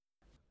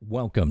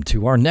Welcome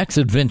to our next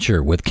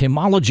adventure with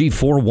Kimology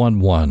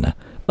 411,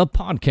 a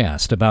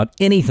podcast about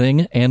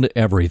anything and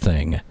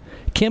everything.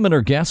 Kim and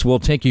her guests will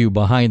take you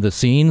behind the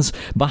scenes,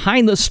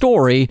 behind the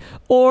story,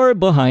 or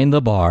behind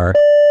the bar.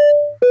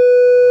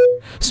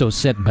 So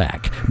sit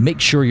back, make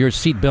sure your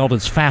seatbelt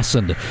is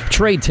fastened,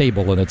 tray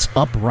table in its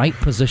upright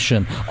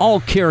position,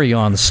 all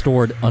carry-ons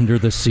stored under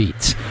the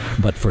seats.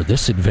 But for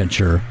this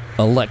adventure,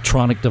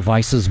 electronic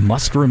devices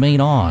must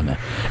remain on,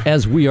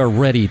 as we are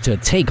ready to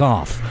take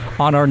off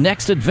on our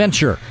next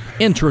adventure,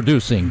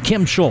 introducing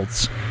Kim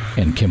Schultz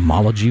and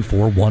Kimology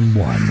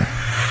 411.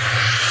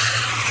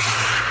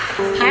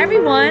 Hi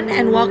everyone,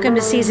 and welcome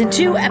to Season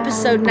 2,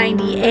 Episode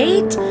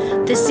 98.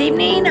 This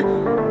evening,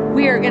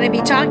 we are going to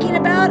be talking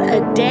about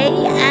A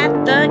Day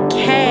at the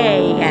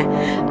K.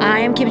 I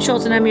am Kim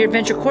Schultz, and I'm your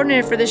adventure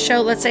coordinator for this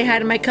show. Let's say hi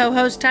to my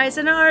co-host,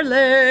 Tyson Harley.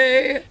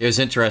 It was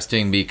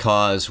interesting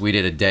because we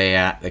did A Day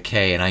at the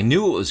K, and I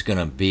knew it was going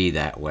to be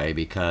that way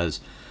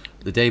because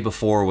the day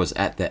before was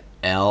at the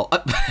L.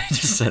 I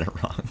just said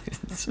it wrong.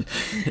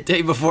 The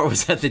day before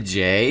was at the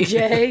J.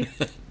 J.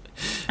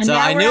 So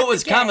I knew it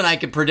was coming. I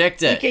could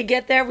predict it. We could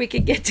get there. We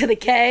could get to the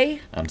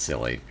K. I'm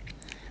silly.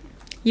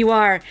 You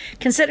are,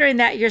 considering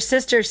that your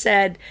sister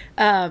said,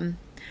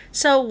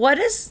 so what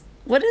is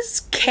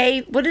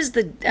K, what is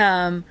the,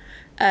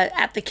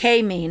 at the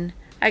K mean?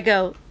 I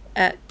go,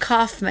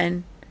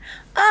 Kaufman.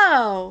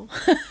 Oh.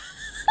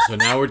 So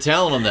now we're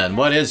telling them then.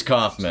 What is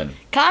Kaufman?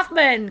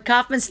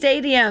 Kauffman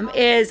Stadium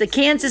is the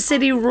Kansas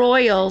City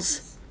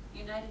Royals.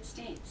 United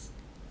States.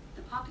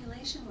 The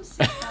population was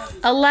 6,000.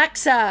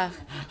 Alexa,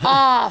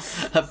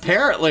 off.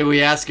 Apparently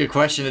we asked a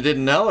question and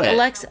didn't know it.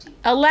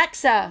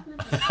 Alexa,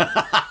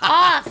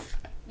 off.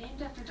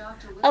 Named after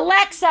Dr.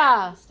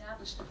 Alexa,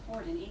 established the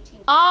fort in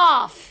 18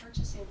 off.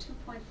 purchasing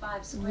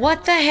 2.5 square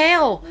What the miles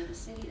hell? where the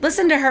city is.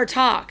 Listen to her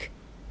talk.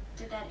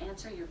 Did that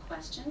answer your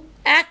question?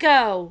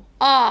 Echo,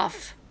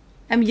 off.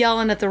 I'm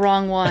yelling at the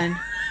wrong one.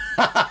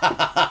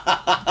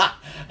 I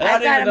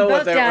I've don't got even know them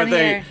what both down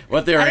they here.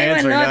 what they were I didn't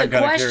answering. even know I'm the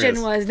kinda question curious.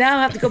 was. Now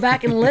I have to go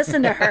back and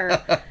listen to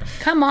her.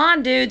 Come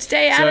on, dude,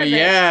 stay out So of it.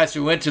 yes,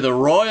 we went to the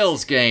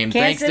Royals game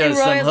Kansas thanks to City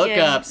some Royals game.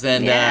 hookups,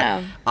 and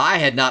Yeah. I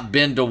had not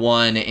been to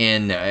one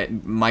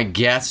in my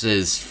guess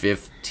is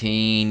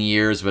 15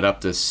 years, but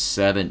up to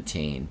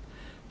 17.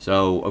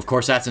 So of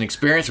course that's an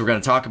experience. We're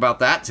going to talk about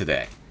that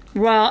today.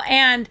 Well,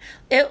 and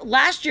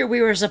last year we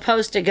were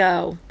supposed to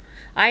go.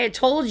 I had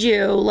told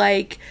you,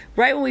 like,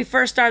 right when we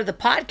first started the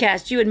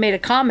podcast, you had made a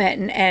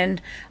comment,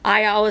 and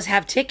I always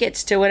have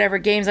tickets to whatever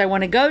games I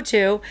want to go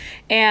to,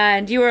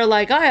 and you were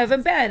like, I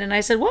haven't been, and I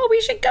said, well, we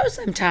should go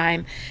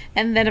sometime.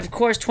 And then, of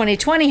course,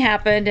 2020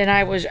 happened,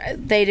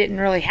 and they didn't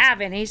really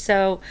have any,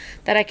 so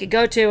that I could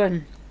go to,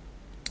 and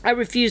I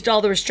refused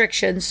all the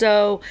restrictions.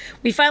 So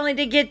we finally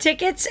did get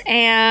tickets,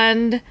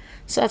 and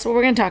so that's what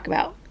we're going to talk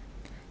about.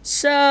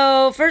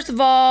 So, first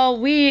of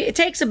all, it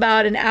takes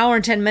about an hour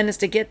and 10 minutes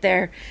to get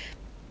there.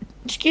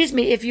 Excuse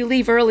me, if you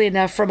leave early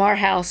enough from our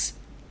house,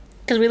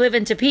 because we live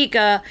in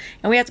Topeka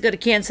and we have to go to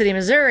Kansas City,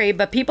 Missouri,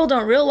 but people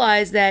don't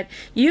realize that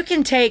you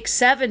can take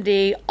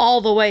 70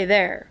 all the way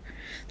there.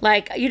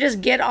 Like, you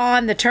just get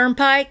on the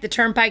turnpike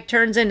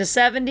turns into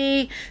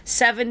 70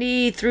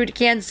 through to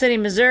Kansas City,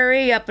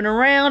 Missouri, up and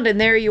around,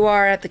 and there you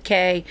are at the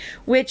K,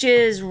 which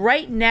is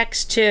right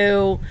next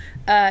to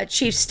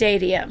Chiefs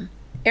Stadium,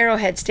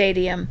 Arrowhead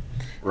Stadium.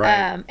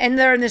 Right. And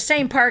they're in the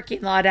same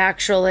parking lot,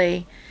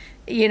 actually.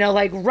 You know,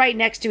 like right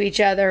next to each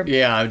other.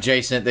 Yeah,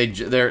 adjacent. They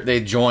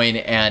join,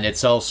 and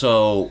it's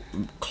also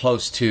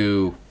close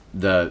to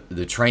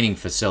the training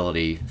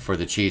facility for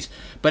the Chiefs.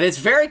 But it's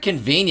very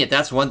convenient.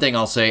 That's one thing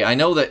I'll say. I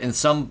know that in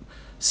some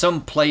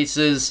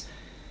places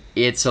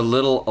it's a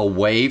little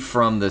away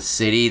from the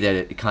city that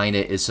it kind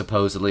of is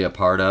supposedly a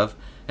part of.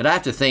 And I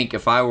have to think,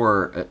 if I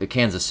were a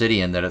Kansas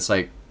Cityan,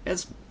 that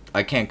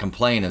I can't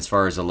complain as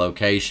far as the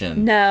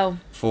location. No.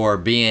 For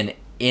being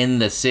in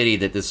the city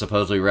that this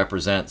supposedly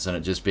represents, and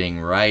it just being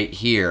right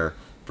here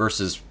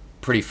versus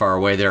pretty far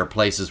away. There are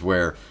places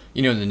where,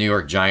 the New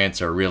York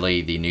Giants are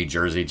really the New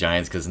Jersey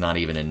Giants because not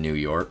even in New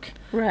York.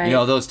 Right.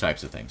 Those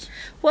types of things.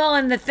 Well,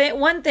 and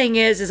one thing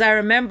is I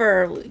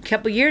remember a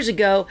couple years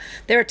ago,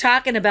 they were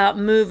talking about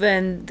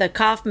moving the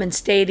Kauffman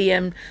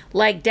Stadium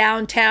like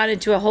downtown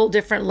into a whole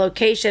different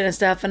location and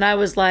stuff. And I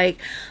was like,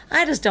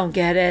 I just don't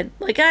get it.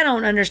 Like, I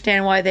don't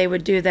understand why they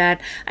would do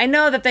that. I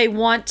know that they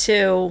want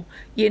to,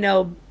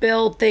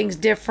 build things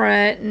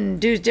different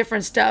and do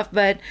different stuff,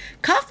 but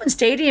Kauffman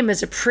Stadium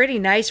is a pretty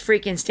nice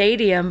freaking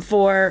stadium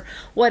for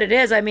what it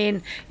is. I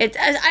mean,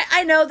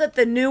 I know that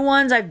the new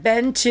ones, I've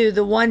been to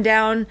the one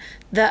down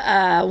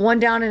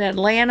in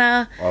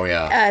Atlanta. Oh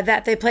yeah.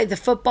 That they played the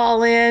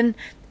football in.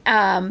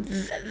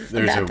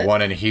 There's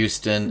one in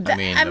Houston. The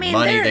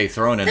money they've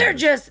thrown in they're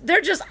there.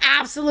 They're just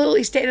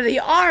absolutely state of the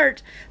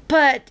art.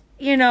 But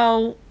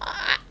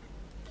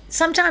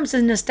sometimes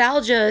the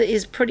nostalgia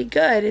is pretty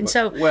good, and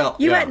so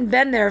you hadn't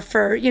been there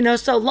for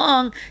so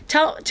long.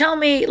 Tell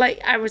me, like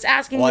I was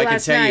asking you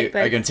last night.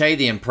 I can tell you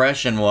the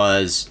impression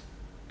was.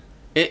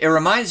 It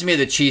reminds me of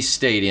the Chiefs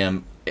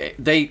Stadium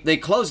they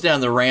closed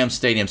down the Rams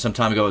Stadium some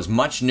time ago. It was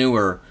much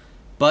newer,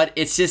 but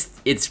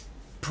it's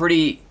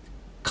pretty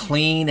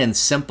clean and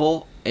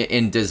simple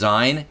in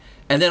design,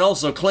 and then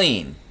also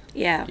clean.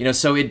 Yeah.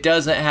 So it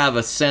doesn't have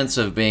a sense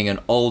of being an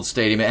old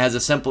stadium. It has a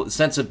simple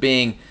sense of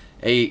being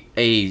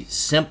a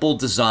simple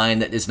design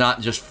that is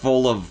not just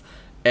full of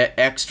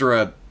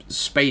extra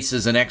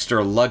spaces and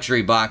extra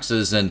luxury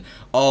boxes and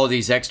all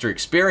these extra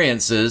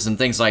experiences and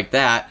things like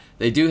that.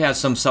 They do have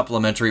some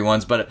supplementary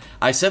ones, but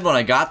I said when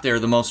I got there,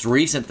 the most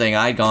recent thing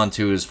I'd gone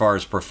to as far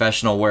as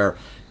professional, where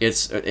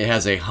it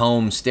has a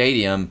home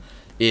stadium,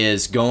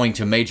 is going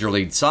to Major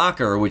League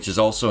Soccer, which is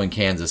also in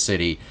Kansas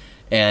City.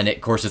 And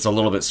of course, it's a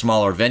little bit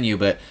smaller venue,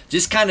 but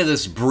just kind of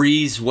this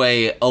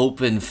breezeway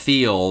open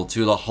feel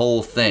to the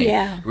whole thing.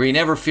 Yeah. Where you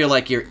never feel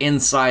like you're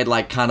inside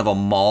like kind of a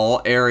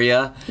mall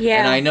area. Yeah.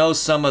 And I know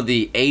some of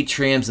the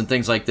atriums and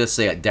things like this,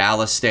 say at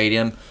Dallas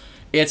Stadium,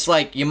 it's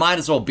like you might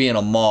as well be in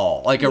a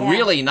mall. Like a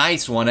really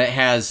nice one. It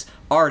has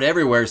art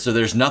everywhere, so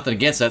there's nothing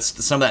against that.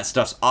 Some of that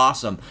stuff's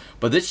awesome.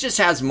 But this just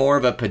has more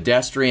of a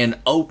pedestrian,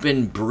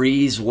 open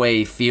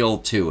breezeway feel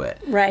to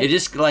it. Right. It's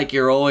just like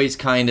you're always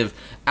kind of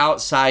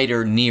outside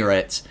or near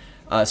it.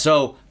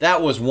 So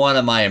that was one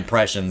of my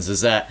impressions,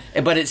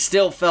 but it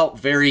still felt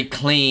very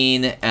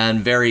clean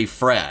and very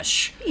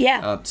fresh.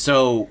 Yeah.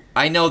 So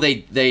I know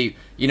they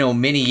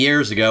many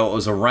years ago, it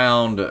was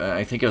around,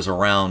 I think it was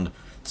around,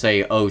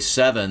 say,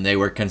 2007, they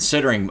were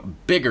considering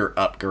bigger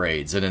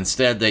upgrades, and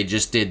instead they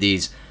just did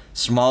these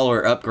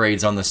smaller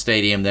upgrades on the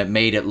stadium that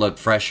made it look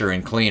fresher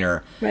and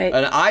cleaner. Right.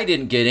 And I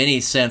didn't get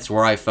any sense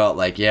where I felt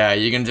like, yeah,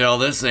 you can tell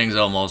this thing's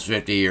almost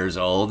 50 years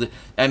old.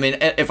 I mean,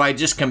 if I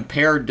just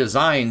compared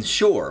designs,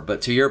 sure.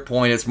 But to your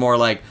point, it's more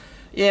like,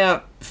 yeah,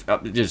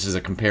 just as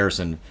a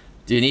comparison,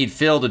 do you need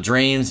Field of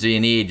Dreams? Do you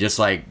need just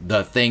like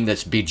the thing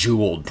that's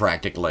bejeweled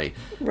practically?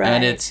 Right.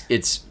 And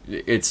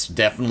it's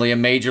definitely a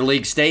major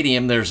league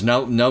stadium. There's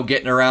no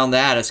getting around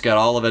that. It's got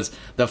all of its.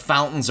 The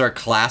fountains are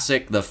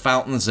classic. The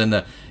fountains in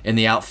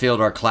the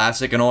outfield are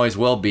classic and always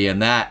will be. And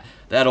that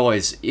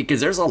always, because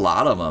there's a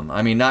lot of them.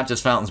 I mean, not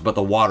just fountains, but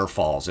the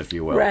waterfalls, if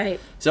you will. Right.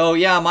 So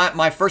yeah,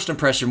 my first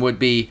impression would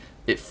be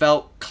it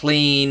felt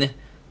clean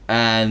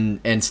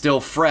and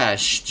still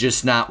fresh,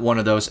 just not one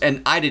of those.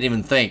 And I didn't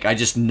even think. I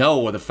just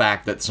know the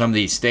fact that some of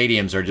these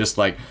stadiums are just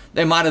like,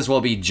 they might as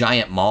well be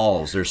giant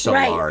malls. They're so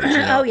large.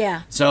 Oh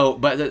yeah. So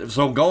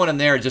going in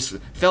there just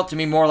felt to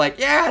me more like,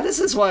 yeah, this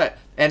is what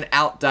an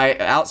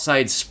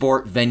outside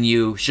sport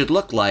venue should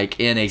look like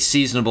in a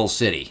seasonable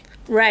city.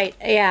 Right.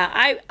 Yeah.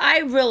 I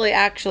really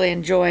actually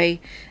enjoy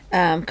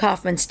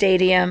Kauffman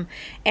Stadium,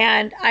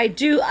 and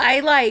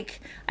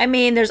I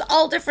mean, there's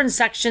all different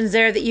sections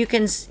there that you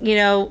can,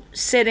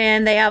 sit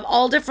in. They have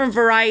all different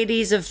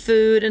varieties of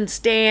food and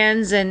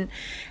stands, and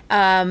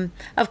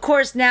of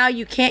course now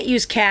you can't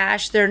use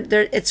cash.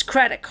 It's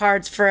credit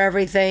cards for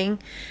everything.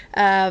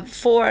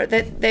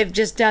 They've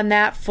just done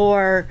that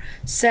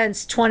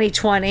since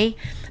 2020.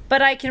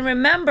 But I can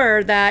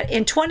remember that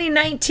in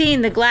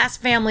 2019, the Glass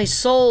family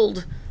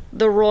sold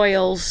the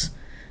Royals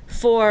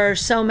for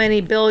so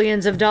many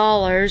billions of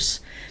dollars,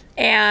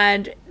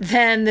 and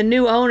then the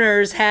new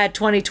owners had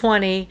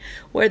 2020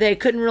 where they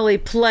couldn't really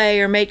play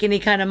or make any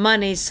kind of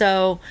money.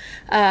 So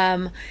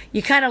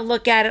you kind of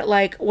look at it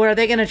like, what are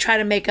they going to try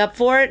to make up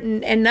for it?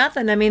 And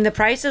nothing. I mean, the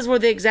prices were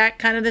the exact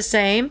kind of the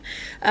same.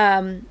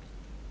 When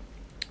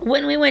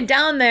we went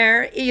down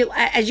there,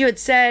 as you had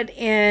said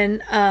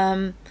in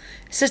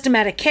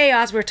Systematic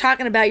Chaos, we were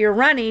talking about your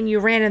running. You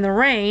ran in the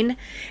rain,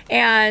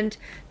 and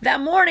that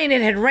morning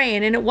it had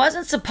rained, and it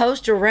wasn't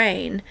supposed to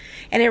rain,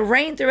 and it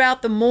rained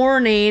throughout the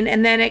morning,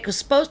 and then it was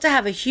supposed to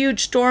have a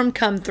huge storm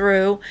come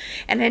through,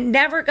 and it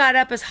never got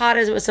up as hot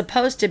as it was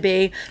supposed to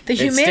be. The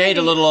humidity, it stayed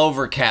a little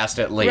overcast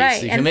at least.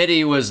 Right, the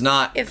humidity was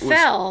not. It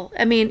fell.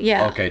 I mean,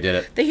 yeah. Okay, did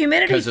it? The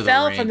humidity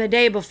fell from the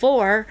day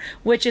before,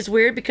 which is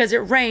weird because it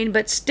rained,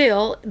 but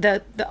still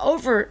the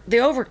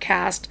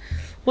overcast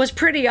was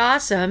pretty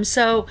awesome.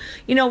 So,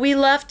 we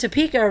left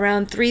Topeka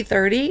around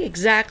 3:30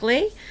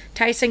 exactly.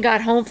 Tyson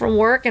got home from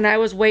work, and I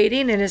was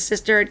waiting, and his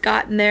sister had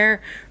gotten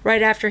there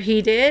right after he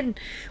did.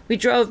 We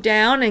drove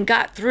down and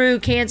got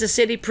through Kansas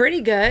City pretty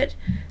good,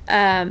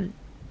 and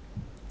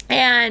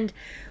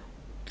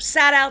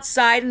sat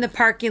outside in the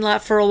parking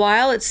lot for a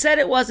while. It said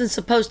it wasn't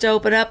supposed to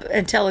open up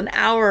until an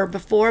hour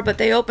before, but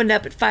they opened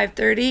up at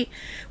 5:30.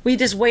 We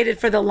just waited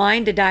for the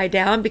line to die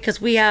down because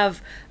we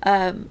have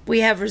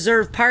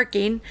reserved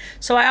parking.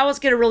 So I always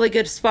get a really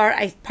good spot.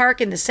 I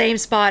park in the same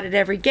spot at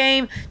every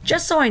game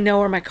just so I know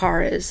where my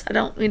car is. I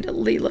don't need to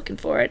be looking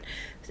for it.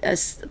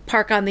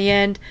 Park on the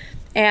end.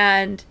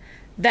 And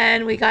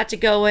then we got to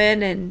go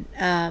in,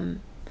 and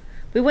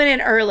we went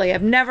in early.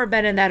 I've never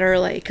been in that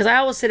early because I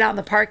always sit out in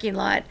the parking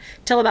lot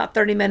till about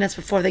 30 minutes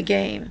before the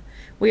game.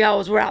 We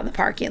always were out in the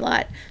parking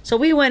lot. So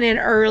we went in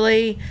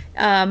early.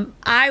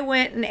 I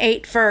went and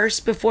ate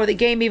first before the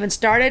game even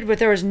started, but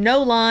there was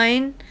no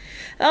line,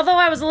 although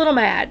I was a little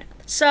mad.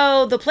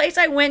 So the place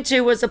I went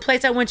to was the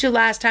place I went to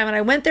last time, and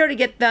I went there to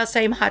get the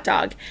same hot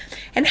dog.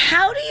 And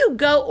how do you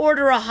go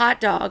order a hot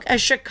dog, a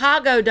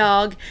Chicago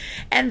dog,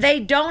 and they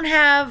don't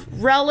have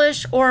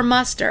relish or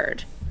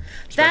mustard?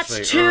 That's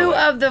Especially two early.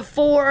 of the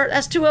four.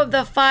 That's two of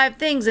the five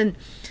things,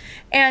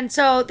 and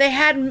so they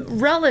had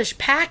relish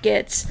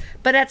packets,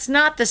 but that's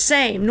not the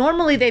same.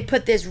 Normally they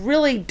put this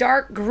really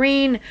dark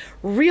green,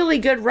 really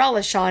good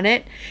relish on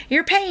it.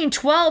 You're paying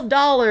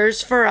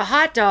 $12 for a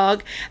hot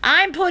dog.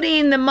 I'm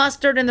putting the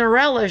mustard and the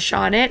relish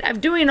on it. I'm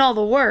doing all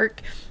the work.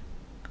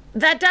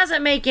 That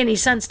doesn't make any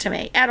sense to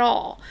me at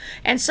all.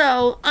 And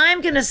so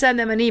I'm going to send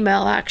them an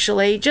email,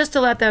 actually, just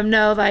to let them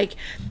know, like,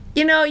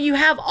 you know, you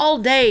have all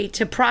day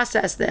to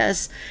process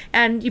this,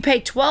 and you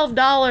pay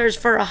 $12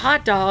 for a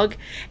hot dog,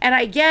 and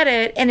I get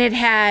it, and it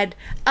had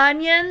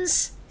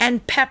onions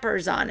and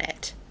peppers on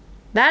it.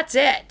 That's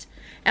it.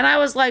 And I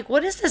was like,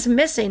 what is this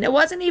missing? It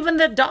wasn't even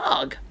the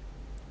dog.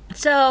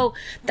 So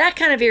that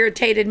kind of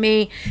irritated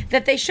me,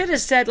 that they should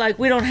have said, like,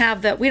 we don't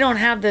have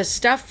the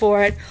stuff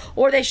for it,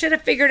 or they should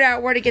have figured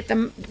out where to get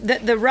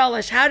the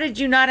relish. How did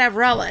you not have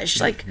relish?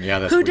 Like, Yeah,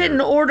 that's who weird.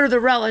 didn't order the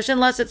relish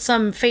unless it's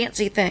some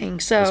fancy thing?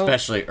 So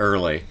Especially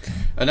early.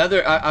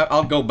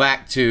 I'll go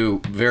back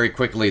to very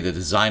quickly the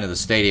design of the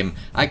stadium.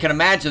 I can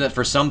imagine that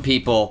for some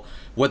people,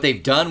 what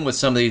they've done with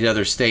some of these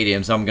other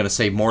stadiums, I'm going to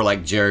say more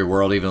like Jerry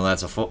World, even though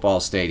that's a football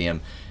stadium,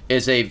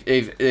 is they've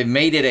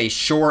made it a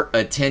short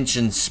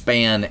attention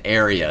span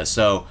area.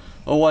 So,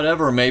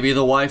 whatever, maybe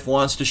the wife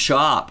wants to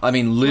shop. I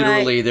mean,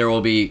 literally, Right. there will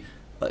be,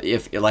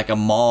 if like a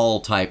mall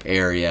type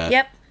area.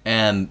 Yep.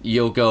 And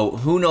you'll go,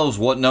 who knows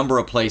what number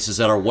of places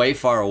that are way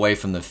far away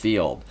from the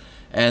field.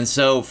 And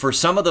so for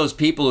some of those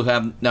people who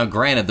have, now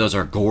granted, those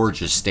are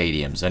gorgeous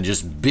stadiums and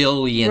just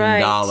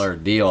billion-dollar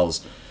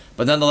deals.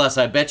 But nonetheless,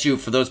 I bet you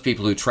for those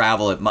people who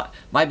travel, it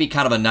might be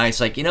kind of a nice,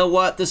 like, you know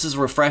what, this is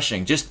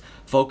refreshing. Just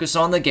focus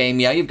on the game.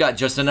 Yeah, you've got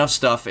just enough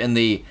stuff in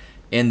the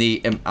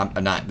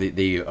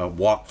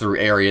walk-through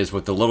areas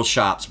with the little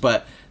shops,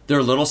 but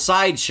they're little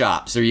side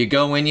shops. There you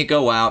go in, you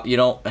go out. You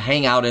don't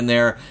hang out in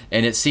there,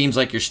 and it seems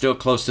like you're still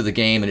close to the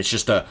game, and it's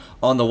just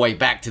on the way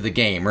back to the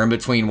game or in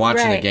between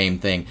watching the Right. game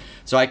thing.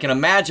 So I can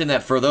imagine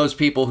that for those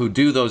people who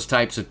do those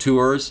types of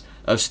tours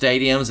of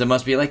stadiums, it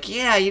must be like,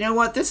 yeah, you know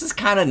what, this is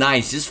kind of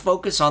nice. Just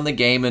focus on the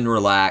game and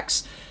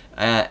relax.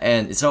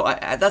 And so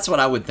that's what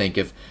I would think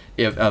if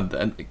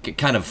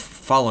kind of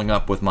following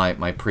up with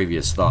my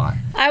previous thought.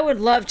 I would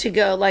love to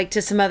go, like,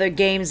 to some other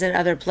games in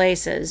other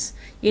places.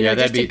 You Yeah, know,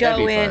 that'd just to be- that'd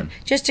go be in, fun.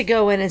 just to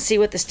go in and see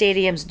what the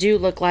stadiums do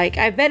look like.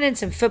 I've been in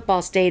some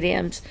football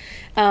stadiums,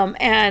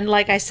 and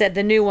like I said,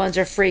 the new ones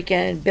are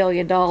freaking $1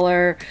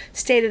 billion,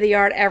 state of the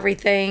art,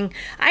 everything.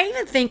 I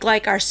even think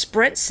like our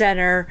Sprint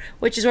Center,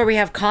 which is where we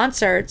have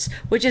concerts,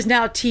 which is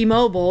now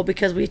T-Mobile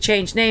because we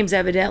changed names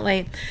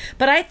evidently,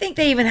 but I think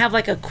they even have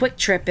like a Quick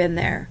Trip in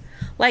there.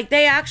 Like,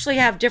 they actually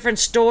have different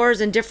stores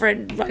and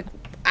different, like,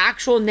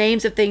 actual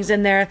names of things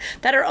in there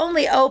that are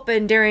only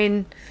open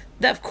during,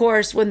 of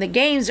course, when the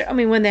games are, I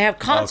mean, when they have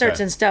concerts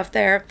Okay. and stuff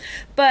there.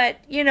 But,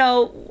 you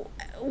know,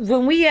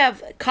 when we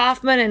have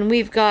Kaufman and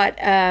we've got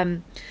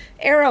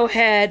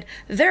Arrowhead,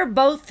 they're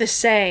both the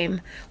same.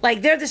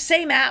 Like, they're the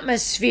same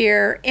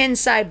atmosphere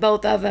inside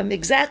both of them,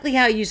 exactly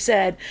how you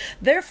said.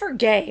 They're for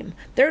game.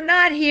 They're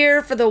not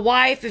here for the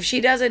wife if she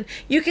doesn't.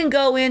 You can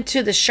go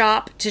into the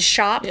shop to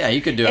shop. Yeah,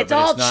 you could do it, It's but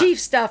all it's not- cheap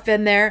stuff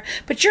in there,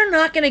 but you're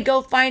not going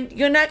to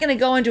you're not going to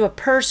go into a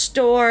purse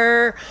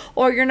store,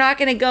 or you're not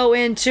going to go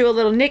into a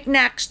little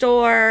knick-knack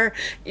store.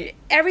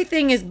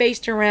 Everything is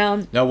based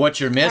around Now, what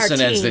you're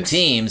missing as the teams.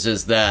 teams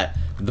is that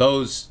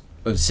those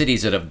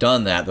cities that have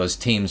done that, those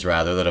teams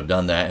rather that have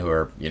done that, who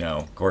are, you know,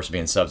 of course,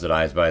 being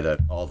subsidized by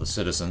all the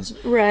citizens,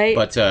 Right.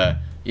 But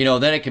you know,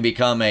 then it can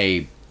become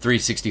a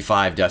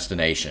 365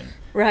 destination,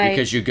 Right.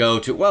 Because you go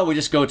to, well, we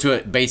just go to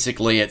it.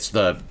 Basically, it's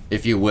the,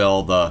 if you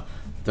will, the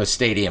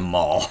stadium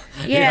mall.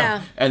 you know?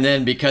 Yeah. And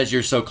then because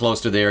you're so close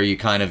to there, you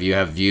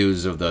have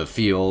views of the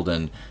field,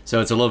 and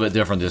so it's a little bit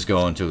different just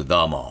going to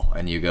the mall.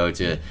 And you go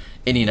to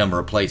any number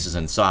of places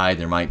inside.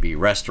 There might be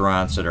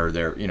restaurants that are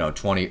there, you know,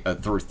 20,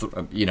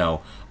 you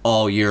know,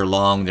 all year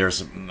long.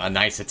 There's a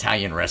nice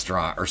Italian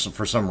restaurant or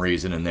for some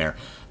reason in there.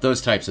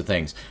 Those types of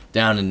things.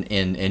 Down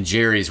in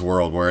Jerry's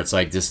world, where it's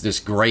like this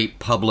great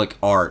public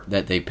art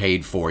that they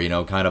paid for, you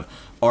know, kind of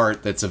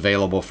art that's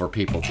available for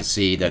people to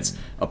see, that's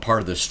a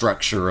part of the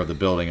structure of the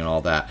building and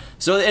all that.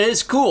 So it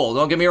is cool,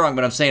 don't get me wrong,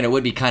 but I'm saying it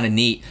would be kind of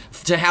neat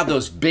to have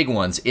those big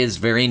ones. Is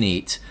very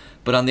neat,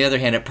 but on the other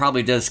hand, it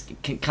probably does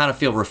kind of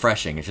feel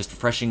refreshing. It's just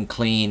refreshing,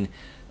 clean,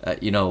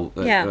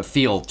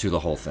 feel to the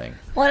whole thing.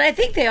 Well, and I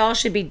think they all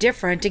should be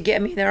different to get.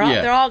 I mean,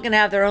 they're all going to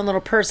have their own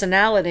little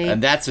personality.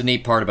 And that's the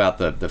neat part about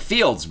the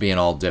fields being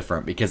all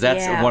different, because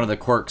that's Yeah. one of the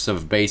quirks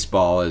of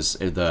baseball is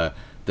the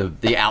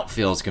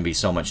outfields can be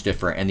so much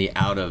different, and the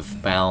out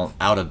of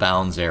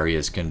bounds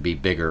areas can be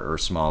bigger or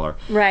smaller.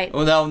 Right.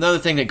 Well, now another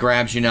thing that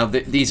grabs you, now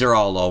these are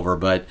all over,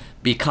 but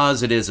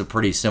because it is a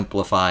pretty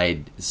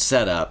simplified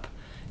setup,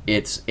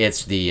 it's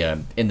the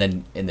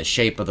in the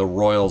shape of the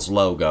Royals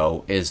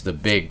logo is the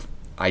big.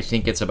 I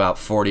think it's about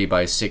 40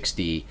 by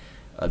 60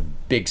 a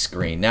big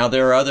screen. Now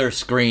there are other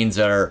screens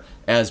that are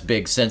as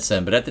big since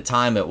then, but at the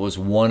time it was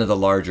one of the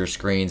larger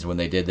screens when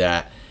they did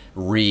that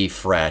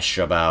refresh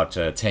about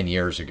 10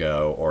 years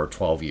ago or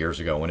 12 years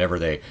ago.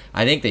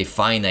 I think they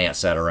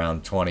financed that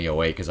around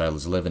 2008 because I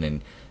was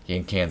living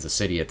in Kansas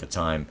City at the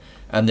time.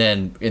 And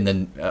then in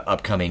the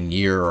upcoming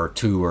year or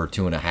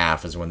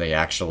 2.5 is when they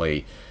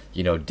actually,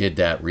 did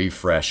that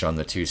refresh on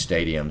the two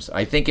stadiums.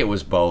 I think it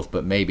was both,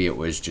 but maybe it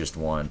was just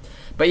one.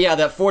 But yeah,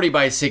 that 40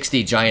 by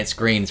 60 giant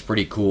screen is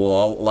pretty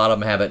cool. A lot of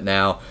them have it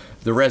now.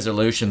 The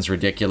resolution's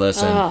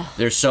ridiculous, and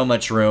there's so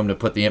much room to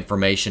put the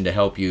information to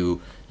help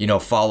you,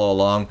 follow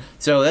along.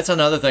 So that's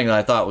another thing that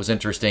I thought was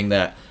interesting,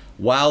 that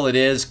while it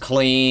is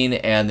clean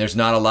and there's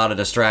not a lot of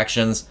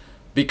distractions,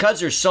 because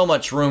there's so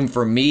much room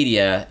for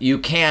media, you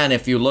can,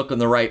 if you look in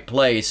the right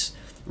place,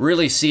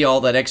 really see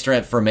all that extra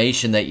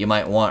information that you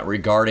might want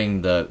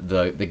regarding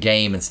the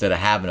game instead of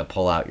having to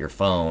pull out your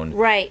phone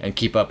and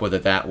keep up with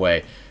it that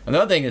way.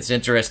 Another thing that's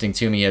interesting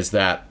to me is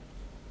that,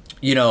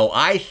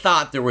 I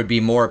thought there would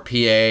be more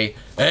PA,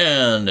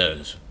 and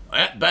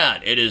at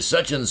bat, it is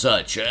such and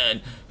such,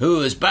 and who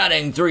is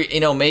batting 3.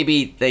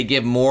 Maybe they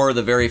give more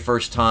the very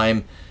first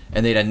time,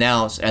 and they'd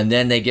announce, and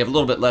then they give a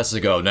little bit less to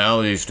go.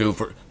 Now he's 2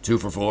 for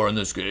 4 in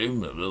this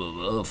game,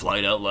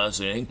 flight out last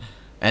inning.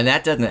 And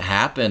that doesn't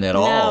happen at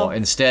all.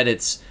 Instead,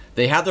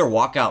 they have their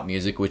walkout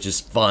music, which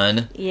is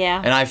fun.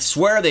 Yeah. And I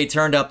swear they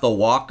turned up the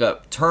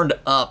walkout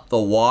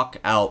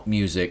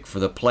music for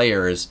the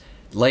players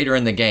later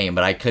in the game,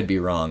 but I could be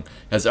wrong,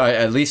 because I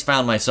at least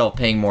found myself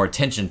paying more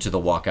attention to the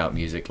walkout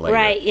music later.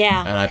 Right,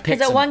 yeah. And I picked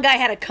because one guy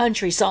had a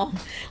country song,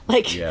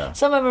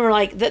 some of them are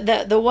like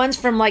the ones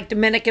from like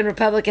Dominican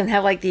Republic and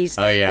have like these,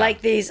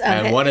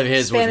 and one of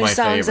his Spanish was my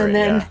songs,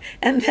 favorite,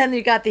 and then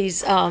you got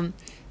these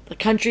the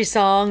country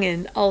song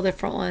and all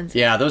different ones.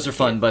 Yeah, those are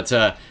fun. But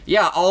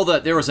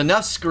there was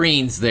enough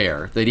screens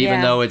there that even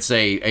though it's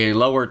a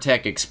lower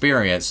tech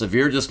experience, if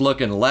you're just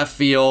looking left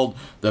field,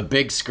 the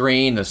big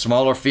screen, the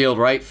smaller field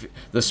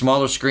the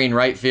smaller screen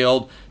right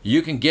field,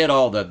 you can get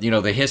all the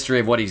the history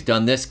of what he's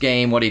done this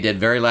game, what he did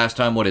very last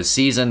time, what his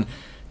season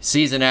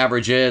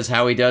average is,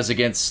 how he does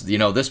against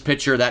this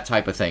pitcher, that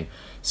type of thing.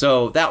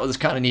 So that was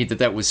kind of neat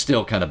that was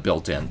still kind of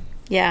built in.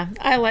 Yeah,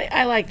 I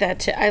like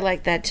that too. I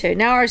like that too.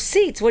 Now our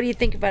seats. What do you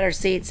think about our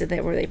seats?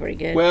 Were they pretty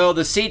good? Well,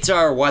 the seats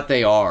are what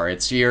they are.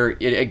 It's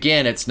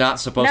not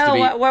supposed to be.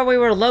 Where we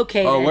were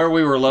located. Oh, where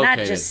we were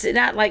located. We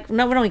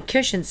don't need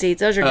cushion seats.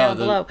 Those are down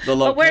below. The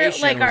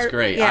location was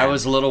great. Yeah. I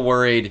was a little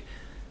worried.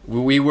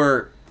 We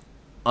were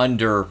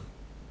under.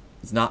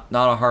 It's not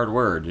a hard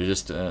word.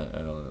 Just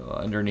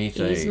underneath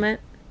easement.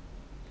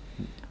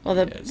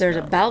 There's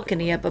a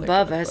balcony up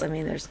above us. I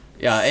mean, there's.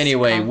 Yeah.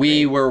 Anyway,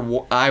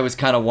 I was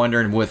kind of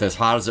wondering, with as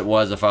hot as it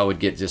was, if I would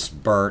get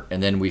just burnt,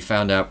 and then we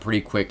found out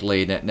pretty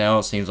quickly that now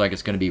it seems like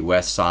it's going to be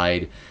west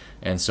side,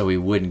 and so we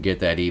wouldn't get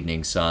that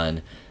evening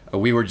sun.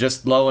 We were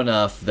just low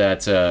enough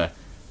that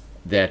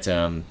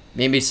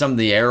maybe some of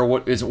the air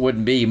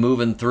wouldn't be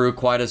moving through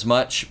quite as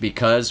much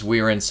because we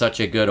were in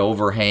such a good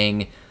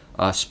overhang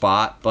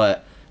spot,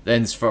 but.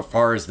 Then as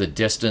far as the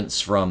distance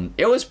from,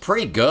 it was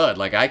pretty good.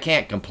 Like, I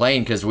can't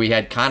complain because we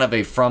had kind of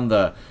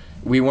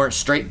we weren't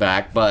straight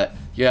back, but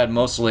you had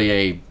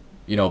mostly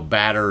a,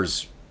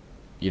 batter's,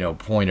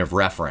 point of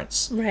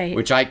reference. Right.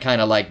 Which I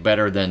kind of like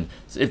better than,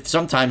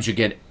 sometimes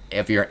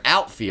if you're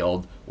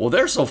outfield, well,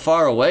 they're so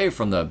far away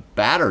from the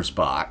batter's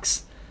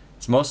box.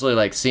 It's mostly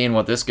like seeing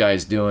what this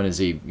guy's doing. Is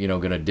he,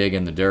 going to dig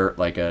in the dirt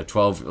like an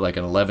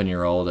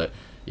 11-year-old,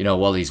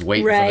 while he's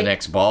waiting for the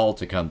next ball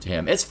to come to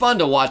him. It's fun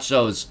to watch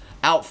those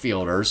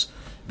outfielders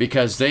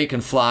because they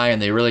can fly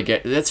and they really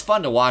it's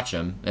fun to watch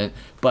them.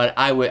 But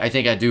I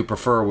think I do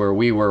prefer where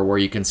we were, where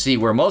you can see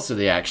where most of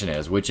the action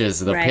is, which is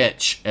the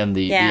pitch and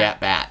the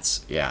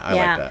at-bats. Yeah, I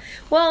like that.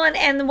 Well,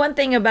 and the one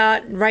thing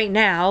about right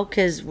now,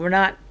 because we're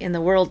not in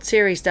the World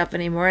Series stuff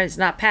anymore, it's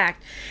not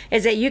packed,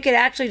 is that you could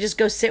actually just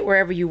go sit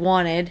wherever you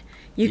wanted.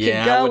 You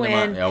could go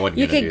in.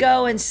 You could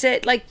go and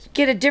sit,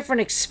 get a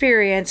different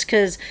experience.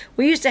 Because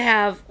we used to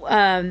have,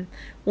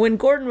 when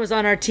Gordon was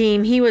on our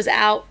team, he was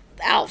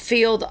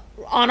outfield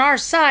on our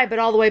side, but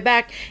all the way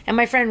back. And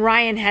my friend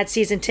Ryan had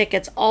season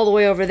tickets all the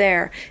way over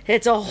there.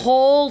 It's a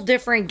whole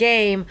different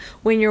game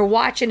when you're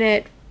watching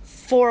it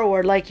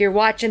forward, like you're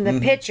watching the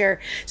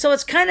pitcher. So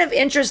it's kind of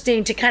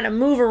interesting to kind of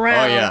move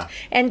around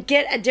and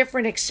get a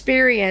different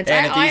experience.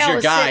 And if he's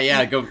your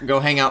guy, go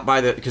hang out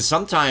because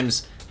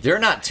sometimes. They're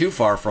not too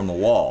far from the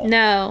wall.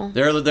 No.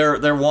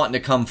 They're wanting to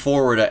come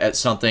forward at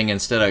something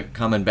instead of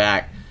coming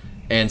back.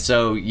 And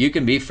so you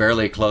can be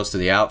fairly close to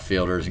the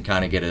outfielders and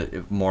kind of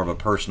get more of a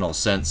personal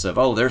sense of,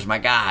 oh, there's my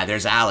guy,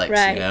 there's Alex,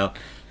 right.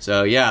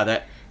 So yeah,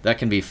 that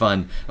can be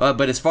fun.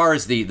 But as far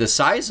as the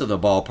size of the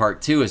ballpark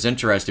too is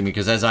interesting,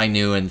 because as I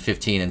knew in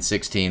 15 and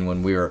 16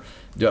 when we were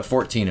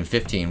 14 and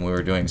 15 we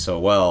were doing so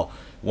well,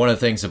 one of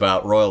the things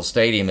about Royal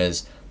Stadium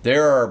is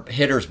there are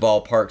hitters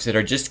ballparks that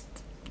are just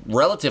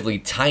relatively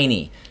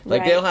tiny.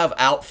 Like they'll have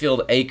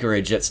outfield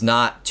acreage that's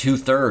not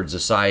 2/3 the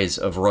size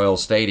of Royal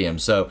Stadium.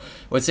 So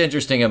what's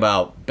interesting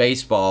about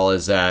baseball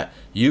is that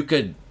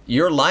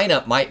your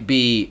lineup might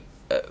be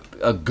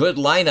a good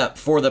lineup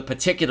for the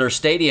particular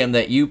stadium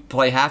that you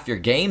play half your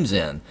games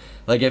in.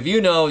 Like if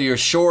you know you're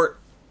short,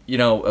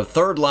 a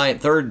third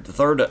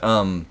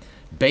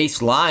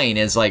base line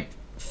is like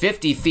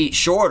 50 feet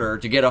shorter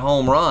to get a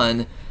home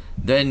run,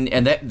 then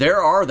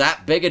there are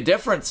that big of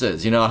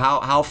differences.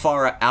 How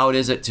far out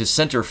is it to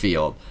center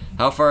field?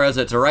 How far is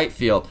it to right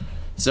field?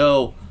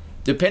 So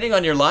depending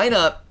on your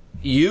lineup,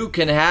 you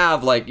can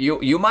have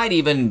you might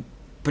even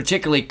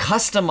particularly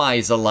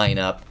customize a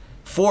lineup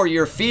for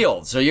your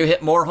field, so you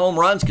hit more home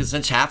runs because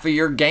since half of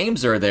your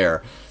games are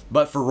there.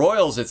 But for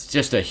Royals, it's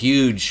just a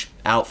huge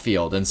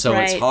outfield, and so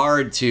it's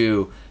hard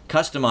to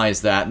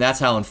customize that. And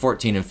that's how in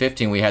 14 and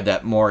 15 we had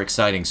that more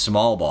exciting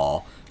small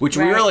ball, which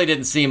we really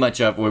didn't see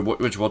much of,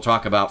 which we'll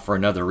talk about for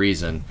another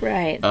reason.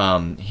 Right.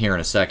 Here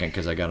in a second,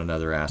 because I got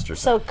another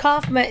asterisk. So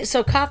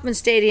Kauffman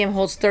Stadium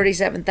holds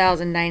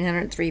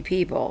 37,903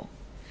 people,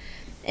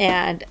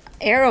 and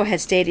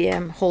Arrowhead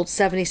Stadium holds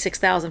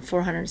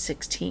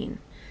 76,416.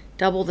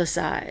 Double the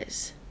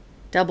size,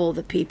 double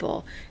the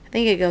people. I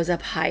think it goes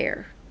up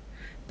higher,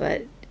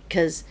 but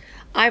because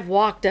I've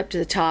walked up to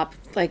the top,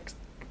 like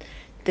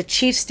the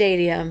Chiefs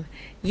Stadium,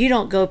 you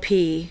don't go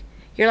pee.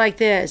 You're like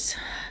this.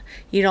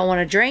 You don't want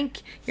to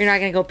drink. You're not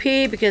going to go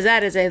pee because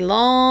that is a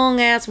long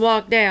ass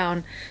walk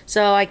down.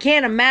 So I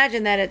can't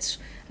imagine that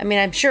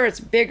I'm sure it's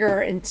bigger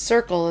in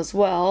circle as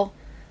well,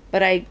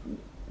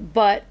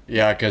 but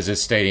yeah, because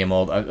it's stadium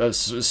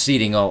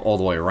seating all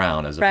the way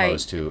around as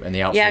opposed to in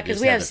the outfield. Yeah,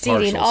 because we have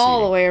seating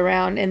all the way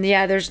around, and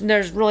there's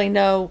really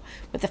no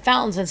with the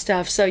fountains and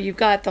stuff. So you've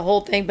got the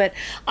whole thing. But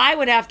I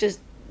would have to,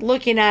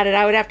 looking at it,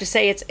 I would have to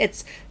say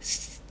it's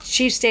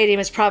Chiefs Stadium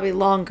is probably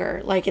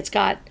longer. Like it's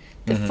got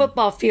the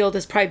football field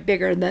is probably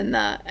bigger than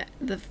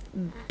the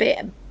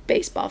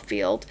baseball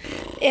field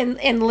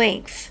in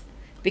length.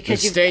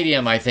 Because the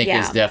stadium, I think,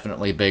 is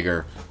definitely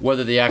bigger.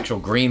 Whether the actual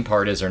green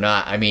part is or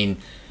not, I mean.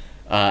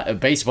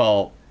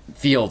 Baseball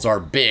fields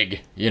are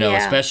big,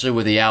 especially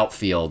with the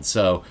outfield.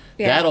 So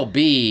that'll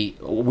be,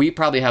 we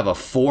probably have a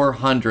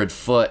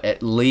 400-foot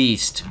at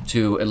least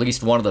to at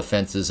least one of the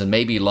fences and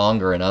maybe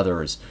longer in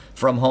others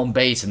from home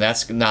base, and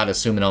that's not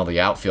assuming all the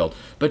outfield.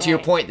 But to your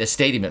point, the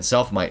stadium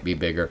itself might be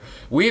bigger.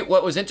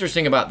 What was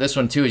interesting about this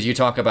one, too, is you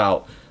talk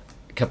about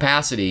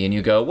capacity and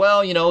you go,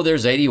 well,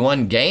 there's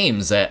 81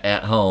 games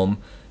at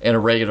home. In a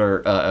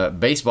regular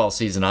baseball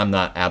season, I'm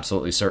not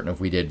absolutely certain if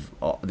we did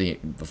the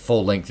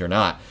full length or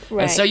not.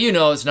 Right. And so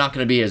it's not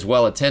going to be as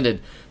well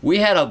attended. We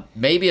had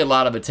maybe a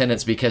lot of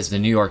attendance because the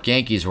New York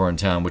Yankees were in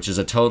town, which is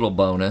a total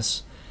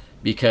bonus.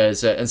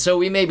 Because and so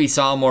we maybe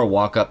saw more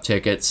walk-up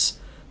tickets,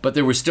 but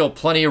there was still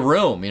plenty of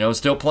room,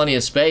 still plenty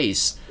of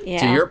space. Yeah.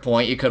 To your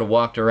point, you could have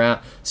walked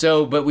around.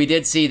 So, but we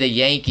did see the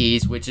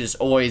Yankees, which is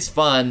always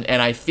fun,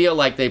 and I feel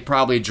like they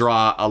probably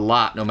draw a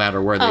lot no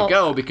matter where they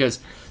go because,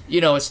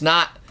 it's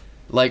not...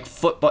 Like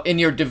football, in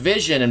your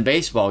division in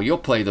baseball, you'll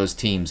play those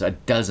teams a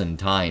dozen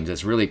times.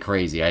 It's really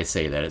crazy. I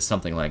say that. It's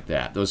something like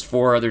that. Those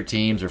 4 other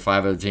teams or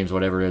 5 other teams,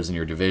 whatever it is in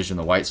your division,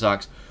 the White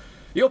Sox,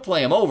 you'll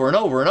play them over and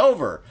over and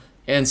over.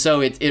 And so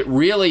it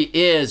really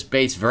is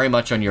based very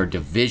much on your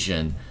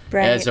division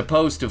as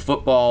opposed to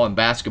football and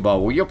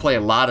basketball, where you'll play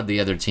a lot of the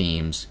other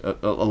teams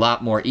a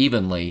lot more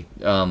evenly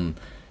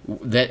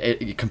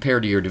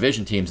compared to your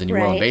division teams than you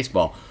will in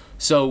baseball.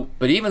 So,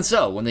 but even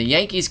so, when the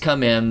Yankees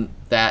come in,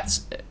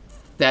 that's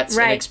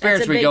an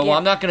experience where you go, well,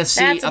 I'm not going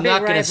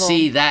to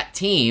see that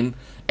team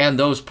and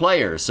those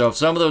players. So if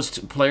some of those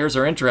players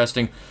are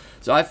interesting,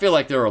 so I feel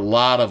like there are a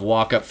lot of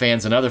walk-up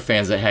fans and other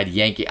fans that had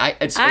Yankee. I've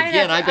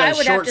got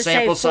a short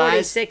sample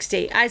size.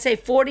 60. I'd say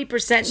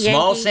 40% Yankee.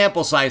 Small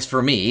sample size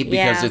for me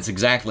because it's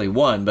exactly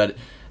one. But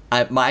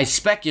I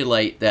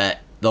speculate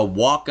that the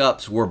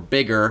walk-ups were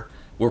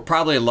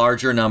probably a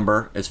larger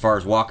number as far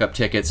as walk-up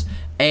tickets,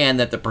 and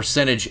that the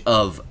percentage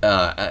of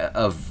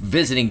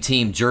visiting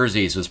team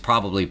jerseys was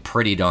probably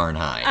pretty darn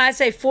high. I'd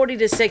say 40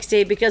 to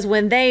 60 because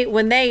when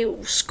they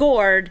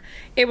scored,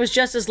 it was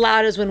just as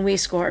loud as when we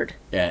scored.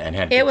 Yeah,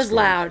 and it was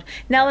loud.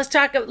 Now let's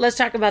talk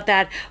about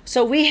that.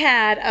 So we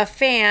had a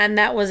fan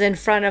that was in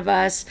front of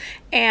us,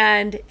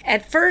 and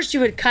at first you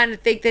would kind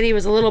of think that he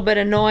was a little bit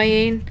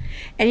annoying,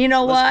 and you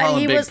know what?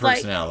 He was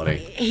like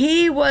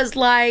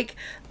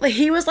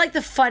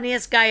the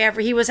funniest guy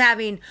ever. He was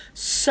having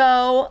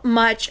so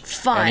much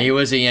fun. And he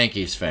was a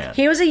Yankees fan.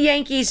 He was a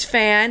Yankees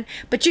fan,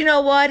 but you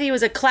know what? He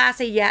was a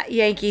classy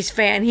Yankees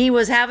fan. He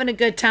was having a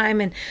good time,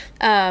 and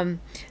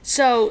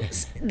so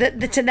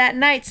to that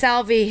night,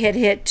 Salvi had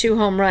hit 2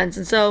 home runs,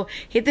 and so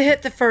he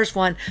hit the first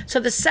one. So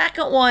the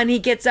second one, he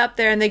gets up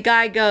there, and the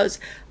guy goes,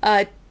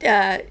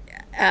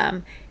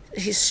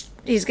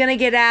 he's gonna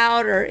get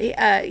out, or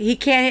he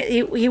can't.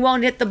 He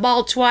won't hit the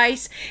ball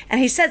twice, and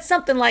he said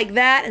something like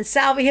that. And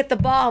Salvi hit the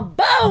ball,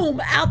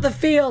 boom, out the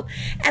field.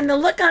 And the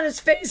look on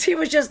his face, he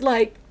was just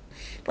like,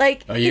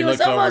 like Oh, he you was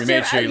looked over, almost you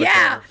made sure you looked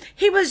yeah. over.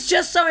 He was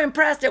just so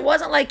impressed. It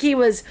wasn't like he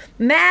was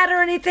mad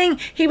or anything.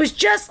 He was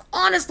just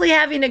honestly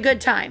having a good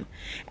time.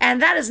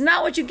 And that is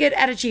not what you get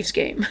at a Chiefs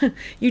game.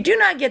 You do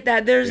not get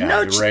that. There's Yeah,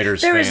 no the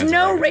Raiders there is fans no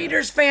are like that.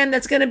 Raiders fan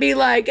that's going to be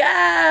like,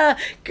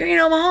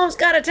 Mahomes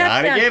got a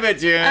touchdown. Gotta give it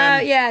to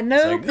him. Yeah,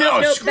 nope, like, no,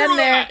 nope, screw been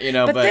there. that, you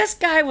know, but but- this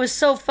guy was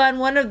so fun.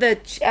 One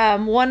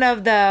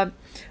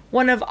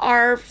of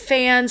our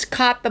fans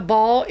caught the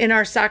ball in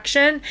our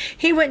section.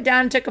 He went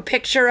down and took a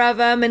picture of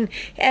him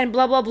and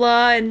blah blah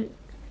blah, and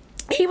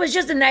he was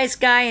just a nice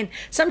guy. And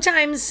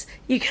sometimes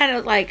you kind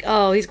of like,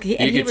 oh, You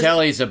could tell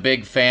he's a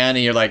big fan,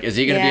 and you're like, is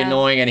he going to be Yeah.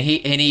 annoying? And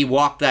he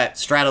walked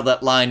straddled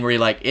that line where you're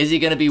like, is he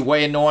going to be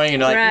way annoying?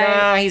 And you're like, Right.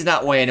 nah, he's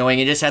not way annoying.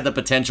 He just had the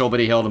potential, but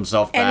he held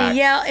himself back.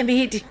 and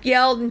he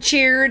yelled and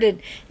cheered,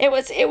 and it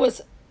was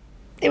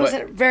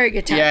a very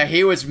good time. Yeah,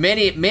 he was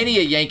many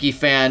a Yankee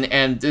fan,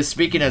 and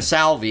speaking of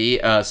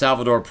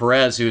Salvador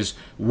Perez, who's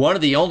one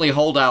of the only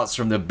holdouts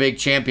from the big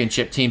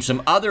championship team.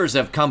 Some others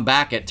have come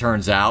back, it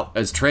turns out,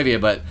 as trivia,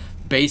 but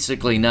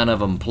basically none of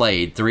them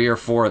played. 3 or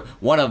 4,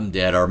 one of them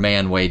did. Our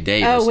man Wade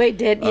Davis. Oh, Wade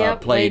did. Yep,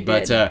 played, Wade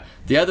but did.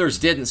 the others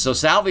didn't. So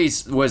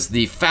Salvi's was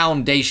the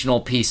foundational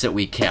piece that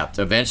we kept.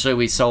 Eventually,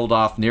 we sold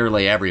off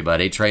nearly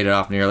everybody, traded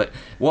off nearly.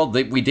 Well,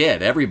 we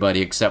did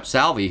everybody except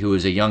Salvi, who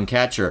was a young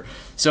catcher.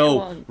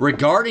 So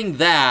regarding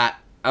that,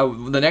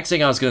 the next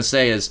thing I was going to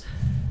say is,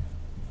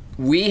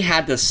 we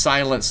had to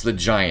silence the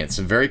Giants.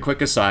 A very quick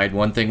aside,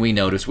 one thing we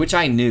noticed, which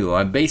I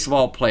knew,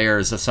 baseball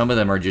players, some of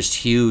them are just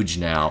huge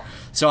now.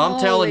 So I'm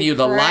telling Holy you,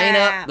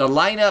 crap. the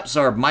lineups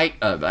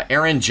are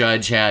Aaron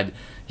Judge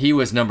he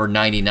was number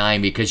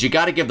 99, because you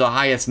got to give the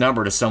highest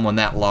number to someone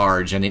that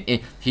large, and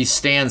he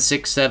stands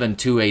 6'7",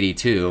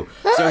 282.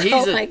 So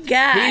Oh my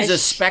gosh. he's a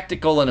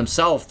spectacle in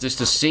himself just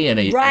to see in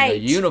a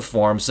Right.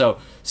 uniform. So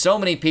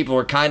many people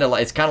are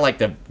it's kind of like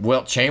the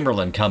Wilt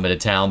Chamberlain coming to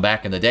town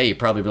back in the day. You'd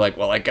probably be like,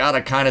 well, I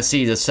gotta kind of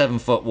see the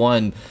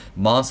 7'1"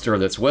 monster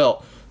that's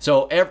Wilt.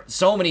 So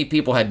many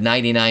people had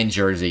 99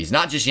 jerseys,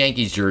 not just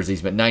Yankees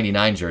jerseys, but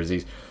 99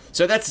 jerseys.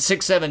 So that's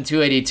 6'7",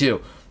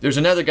 282. There's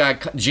another guy,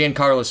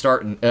 Giancarlo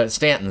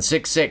Stanton,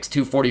 6'6",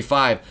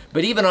 245.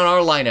 But even on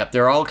our lineup,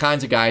 there are all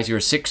kinds of guys who are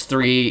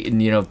 6'3",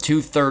 and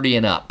 230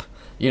 and up.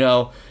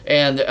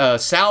 And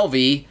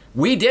Salvi,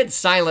 we did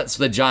silence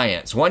the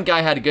Giants. One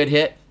guy had a good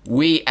hit.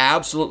 We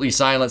absolutely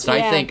silenced.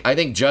 Yeah. I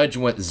think Judge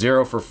went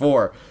 0 for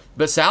 4.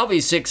 But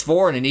Salvi's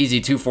 6'4" and an easy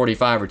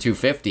 245 or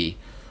 250.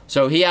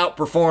 So he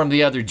outperformed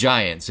the other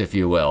Giants, if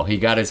you will. He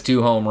got his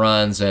 2 home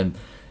runs, and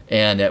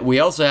we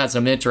also had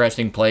some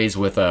interesting plays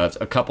with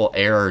a couple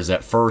errors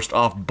at first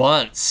off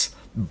bunts.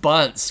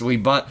 We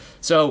bunt.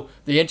 So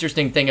the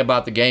interesting thing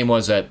about the game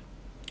was that,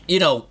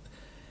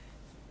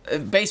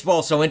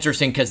 baseball's so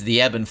interesting because of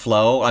the ebb and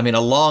flow. I mean,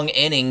 a long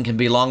inning can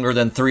be longer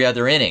than 3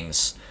 other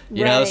innings.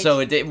 Right.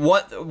 So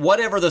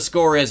whatever the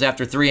score is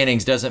after 3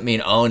 innings doesn't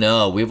mean, oh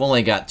no, we've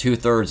only got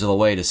 2/3 of the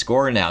way to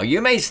score now. You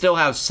may still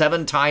have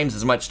 7 times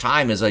as much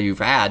time as you've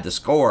had to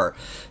score.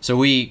 So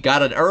we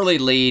got an early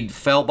lead,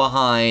 fell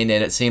behind,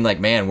 and it seemed like,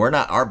 man,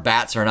 our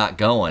bats are not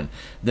going.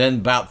 Then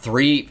about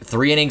three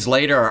innings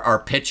later, our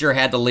pitcher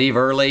had to leave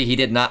early. He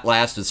did not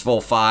last his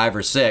full 5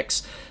 or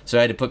 6, so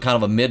I had to put kind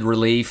of a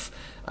mid-relief.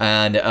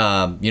 And,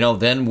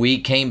 then we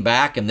came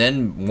back and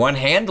then won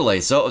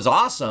handily. So it was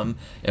awesome.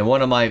 And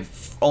one of my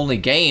only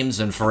games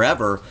in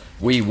forever,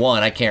 we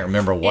won. I can't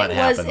remember what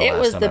happened the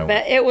last time I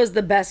went. It was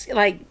the best.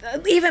 Like,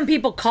 even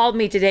people called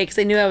me today because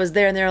they knew I was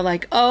there, and they were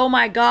like, "Oh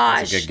my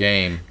gosh, It's a good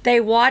game."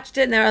 They watched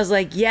it, and I was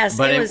like, "Yes,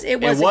 But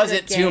it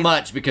wasn't too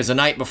much, because the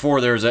night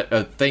before there was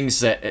things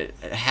that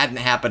hadn't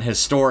happened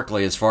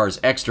historically as far as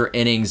extra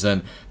innings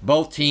and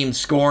both teams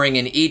scoring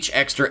in each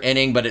extra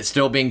inning, but it's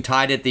still being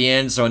tied at the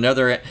end. So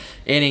another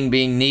inning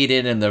being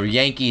needed, and the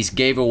Yankees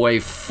gave away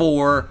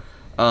 4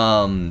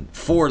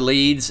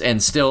 leads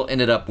and still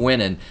ended up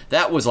winning.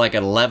 That was like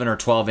at 11 or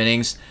 12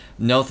 innings.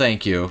 No,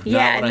 thank you.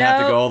 Yeah, Not when I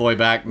have to go all the way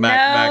back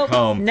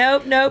home.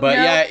 Nope. But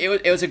yeah,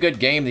 it was a good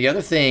game. The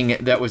other thing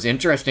that was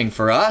interesting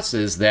for us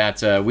is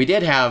that we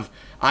did have.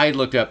 I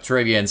looked up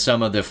trivia, and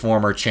some of the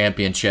former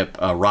championship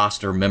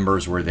roster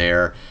members were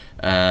there,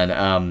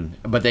 and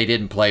but they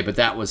didn't play. But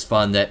that was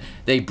fun that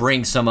they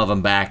bring some of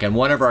them back. And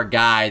one of our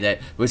guy that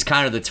was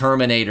kind of the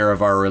Terminator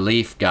of our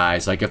relief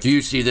guys, like, if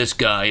you see this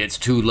guy, it's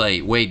too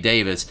late. Wade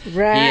Davis,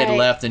 Right. He had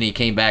left and he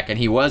came back, and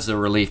he was the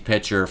relief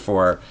pitcher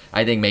for,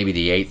 I think, maybe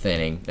the 8th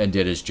inning, and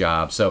did his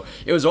job. So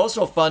it was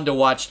also fun to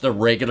watch the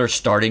regular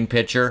starting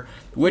pitcher,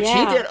 which he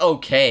Yeah. did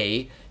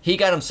okay. He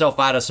got himself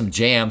out of some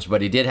jams,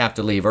 but he did have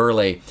to leave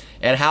early.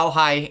 And how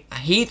high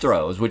he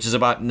throws, which is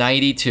about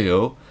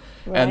 92.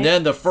 Right. And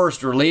then the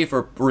first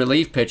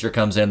relief pitcher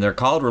comes in. They're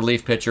called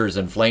relief pitchers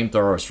and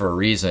flamethrowers for a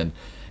reason.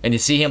 And you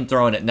see him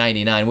throwing at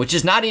 99, which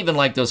is not even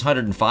like those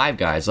 105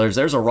 guys. There's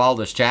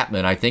Aroldis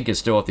Chapman, I think is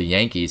still at the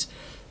Yankees,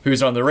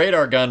 who's on the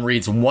radar gun,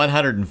 reads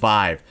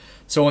 105.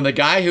 So when the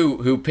guy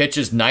who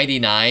pitches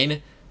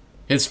 99,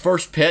 his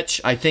first pitch,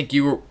 I think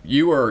you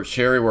or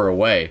Sherry were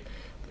away.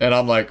 And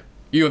I'm like,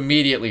 you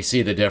immediately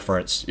see the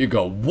difference. You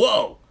go,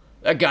 whoa!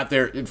 I got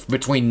there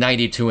between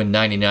 92 and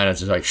 99. I was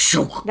just like,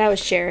 shoo. That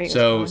was Sherry.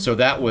 So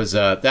that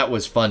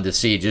was fun to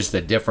see, just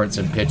the difference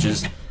in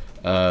pitches.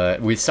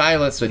 We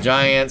silenced the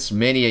Giants.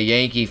 Many a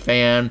Yankee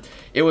fan.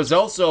 It was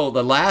also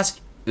the last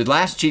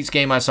Chiefs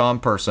game I saw in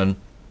person.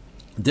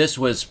 This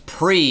was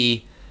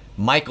pre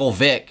Michael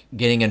Vick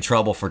getting in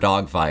trouble for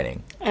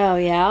dogfighting. Oh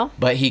yeah.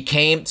 But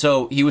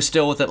he was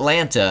still with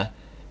Atlanta,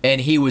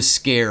 and he was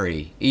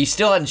scary. He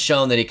still hadn't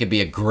shown that he could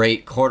be a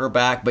great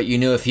quarterback, but you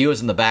knew if he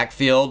was in the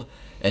backfield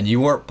and you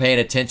weren't paying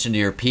attention to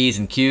your P's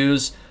and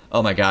Q's,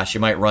 oh my gosh, you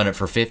might run it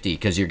for 50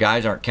 because your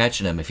guys aren't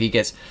catching him. If he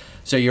gets,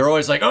 so you're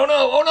always like, oh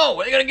no,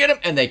 are they going to get him?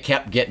 And they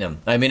kept getting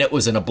him. I mean, it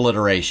was an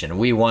obliteration.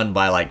 We won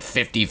by like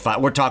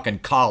 55. We're talking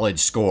college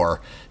score,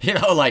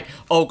 like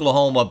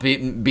Oklahoma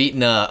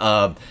beating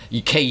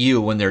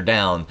KU when they're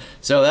down.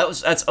 So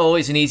that's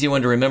always an easy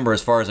one to remember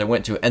as far as I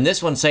went to. And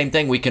this one, same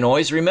thing. We can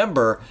always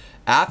remember.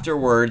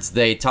 Afterwards,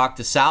 they talked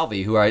to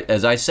Salvi, who,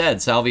 as I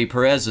said, Salvi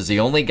Perez is the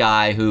only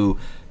guy who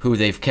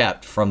they've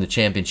kept from the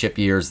championship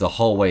years the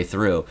whole way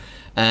through.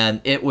 And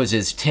it was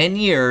his 10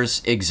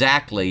 years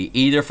exactly,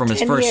 either from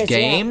his first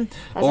game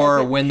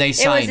or when they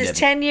signed him. It was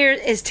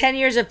his 10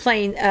 years of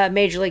playing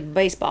Major League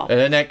Baseball.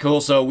 Isn't that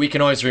cool? So we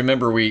can always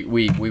remember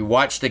we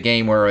watched the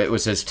game where it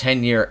was his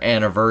 10-year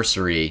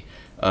anniversary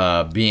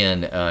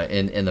being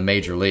in the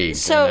major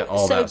leagues. So,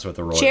 and that's with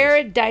the Royals.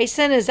 Jared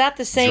Dyson, is that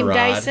the same Gerard.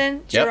 Dyson?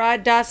 Yep.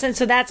 Gerard Dyson.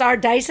 So that's our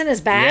Dyson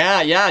is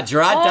back? Yeah.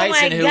 Gerard Oh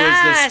Dyson, my who was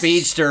the gosh.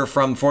 speedster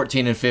from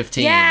 14 and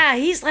 15. Yeah,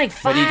 he's like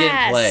fast. But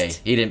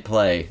he didn't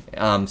play.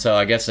 So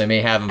I guess they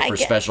may have him for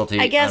specialty.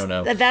 I guess don't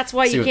know. that's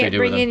why See you what they can't do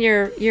bring with in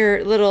him.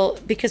 your little,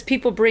 because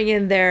people bring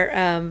in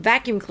their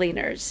vacuum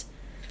cleaners.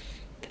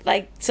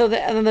 Like, so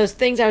and those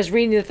things I was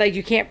reading, it's like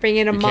you can't bring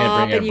in a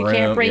mop and you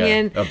can't bring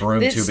in a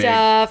broom this too big.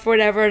 stuff,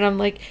 whatever. And I'm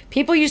like,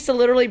 people used to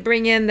literally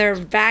bring in their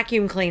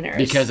vacuum cleaners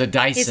Because of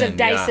Dyson. It's a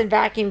Dyson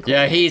vacuum cleaner.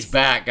 Yeah, he's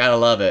back. Gotta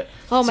love it.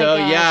 Oh my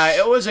gosh. Yeah,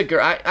 it was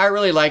I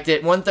really liked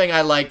it. One thing I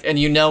liked, and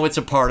it's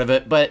a part of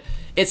it, but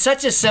it's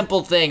such a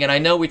simple thing. And I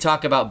know we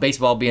talk about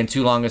baseball being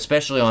too long,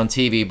 especially on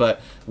TV,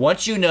 but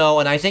once you know,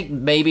 and I think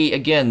maybe,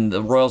 again,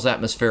 the Royals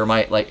atmosphere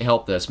might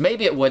help this.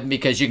 Maybe it wouldn't,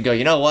 because you can go,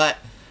 you know what?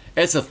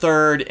 It's a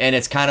third, and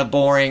it's kind of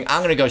boring. I'm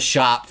going to go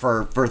shop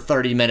for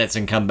 30 minutes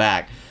and come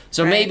back.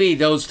 So maybe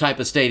those type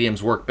of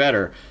stadiums work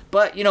better.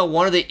 But,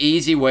 one of the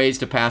easy ways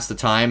to pass the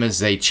time is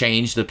they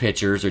change the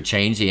pitchers or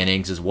change the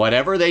innings, is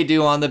whatever they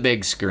do on the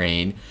big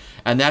screen.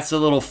 And that's the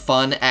little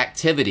fun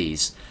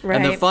activities. Right.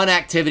 And the fun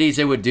activities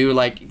they would do,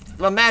 like,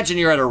 imagine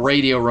you're at a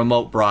radio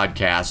remote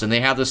broadcast, and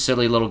they have the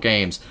silly little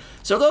games.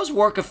 So those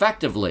work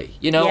effectively,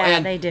 Yeah,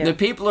 and they do. the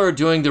people who are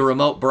doing the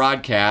remote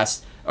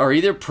broadcasts are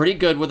either pretty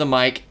good with a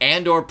mic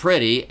and or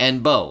pretty,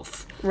 and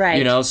both.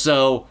 Right.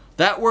 So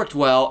that worked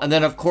well. And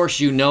then, of course,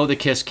 the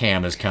Kiss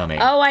Cam is coming.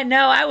 Oh, I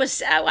know.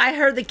 I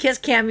heard the Kiss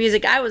Cam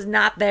music. I was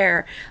not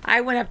there.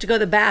 I went up to go to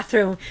the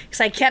bathroom because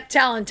I kept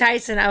telling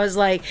Tyson, I was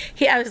like,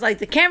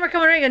 the camera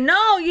coming right.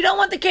 No, you don't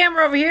want the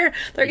camera over here.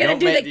 They're going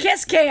to do the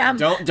Kiss Cam.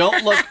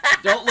 Don't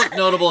look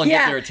notable and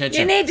get their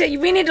attention.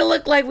 We need to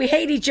look like we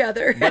hate each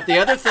other. But the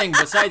other thing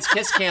besides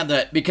Kiss Cam,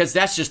 because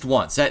that's just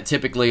once. That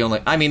typically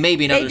only,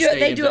 maybe in other stadiums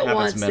they do it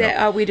once.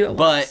 We do it once.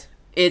 But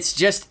it's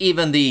just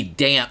even the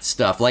dance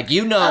stuff. Like,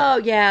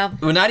 Oh, yeah.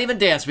 well, not even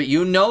dance, but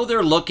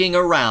they're looking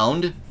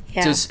around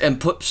and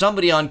put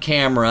somebody on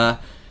camera,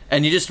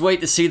 and you just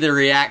wait to see the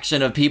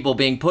reaction of people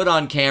being put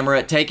on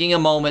camera, taking a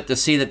moment to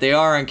see that they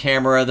are on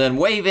camera, then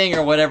waving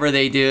or whatever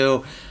they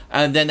do,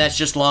 and then that's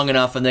just long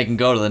enough and they can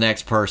go to the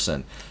next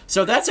person.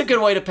 So that's a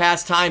good way to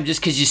pass time, just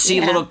because you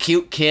see little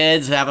cute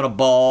kids having a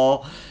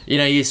ball.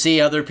 You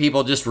see other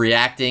people just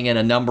reacting in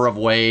a number of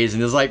ways,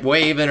 and it's like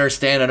waving or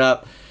standing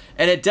up.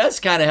 And it does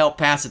kind of help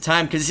pass the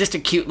time, because it's just a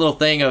cute little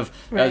thing of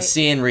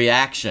seeing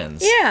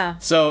reactions. Yeah.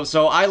 So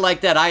I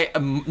like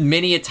that.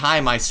 Many a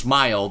time I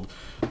smiled,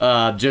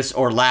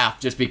 or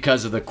laughed just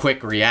because of the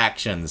quick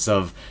reactions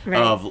of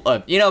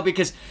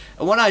because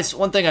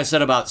one thing I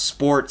said about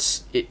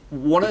sports,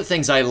 one of the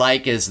things I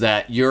like is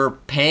that you're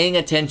paying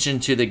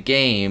attention to the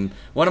game.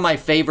 One of my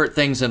favorite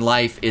things in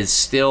life is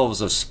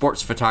stills of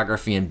sports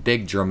photography and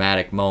big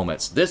dramatic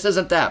moments. This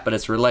isn't that, but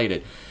it's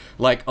related.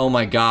 Like, oh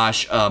my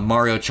gosh,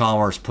 Mario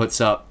Chalmers puts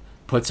up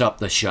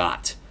the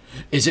shot.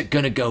 Is it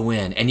gonna go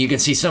in? And you can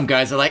see some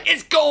guys are like,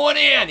 it's going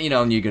in,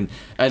 and you can.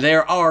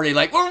 They're already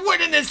like, we're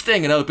winning this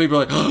thing, and other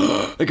people are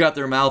like, they got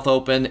their mouth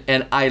open.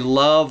 And I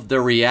love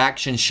the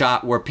reaction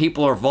shot where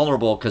people are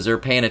vulnerable because they're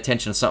paying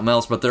attention to something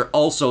else, but they're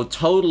also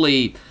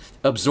totally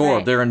absorbed.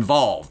 Right. They're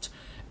involved,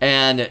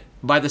 and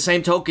by the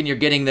same token, you're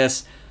getting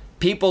this.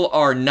 People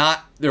are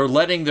not, they're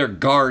letting their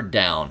guard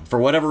down for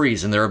whatever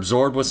reason. They're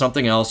absorbed with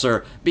something else,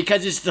 or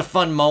because it's a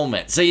fun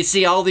moment. So you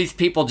see all these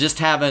people just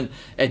having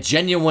a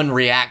genuine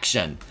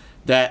reaction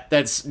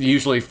that's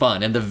usually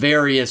fun, and the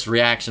various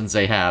reactions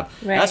they have.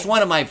 Right. That's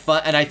one of my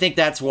fun, and I think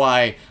that's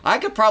why I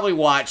could probably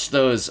watch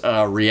those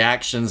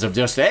reactions of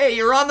just, hey,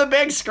 you're on the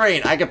big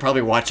screen. I could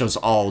probably watch those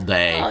all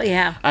day. Oh,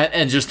 yeah.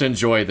 And just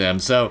enjoy them.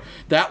 So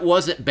that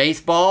wasn't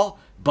baseball,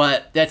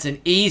 but that's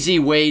an easy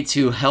way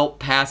to help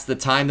pass the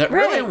time that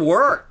really Right.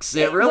 works.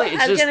 It really, Well,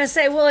 it's I was just, gonna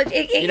say,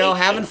 well,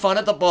 having fun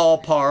at the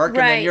ballpark, and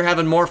then Right. you're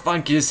having more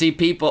fun because you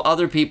see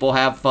other people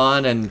have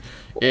fun, and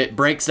it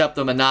breaks up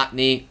the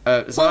monotony.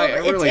 So well, I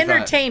really it's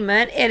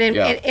entertainment, and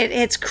Yeah.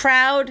 it's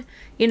crowd.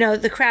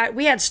 The crowd.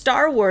 We had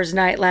Star Wars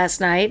night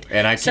last night,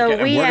 And we're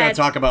going to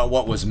talk about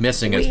what was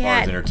missing as far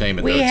as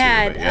entertainment. We though,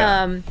 had, too, but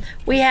yeah.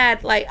 we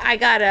had like I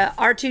got a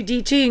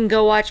R2D2. You can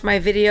go watch my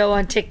video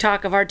on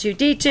TikTok of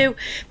R2D2.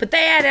 But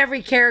they had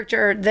every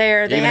character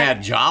there. They even had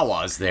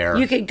Jawas there.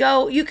 You could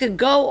go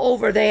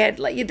over. They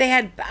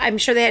had. I'm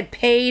sure they had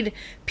paid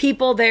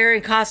people there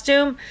in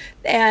costume,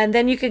 and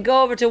then you could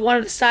go over to one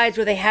of the sides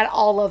where they had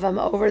all of them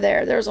over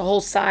there. There was a whole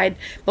side,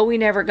 but we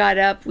never got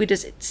up. We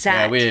just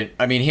sat. Yeah, we didn't.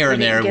 I mean, here We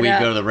and there, didn't we'd get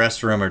go up. to the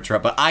restroom or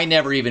truck, but I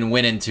never even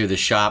went into the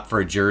shop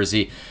for a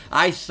jersey.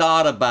 I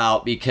thought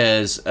about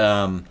because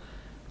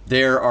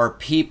there are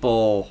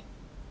people.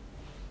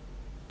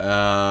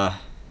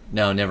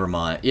 No, never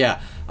mind.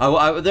 Yeah,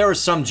 there were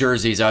some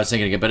jerseys I was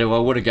thinking of, but I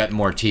would have gotten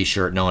more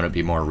T-shirt, knowing it'd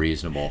be more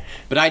reasonable.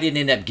 But I didn't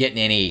end up getting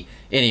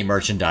any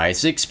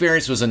merchandise. The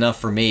experience was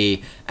enough for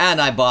me, and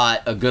I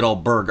bought a good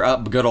old burger, a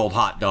good old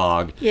hot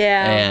dog.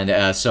 Yeah.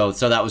 And so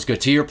that was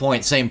good. To your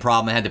point, same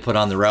problem. I had to put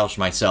on the relish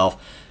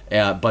myself.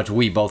 But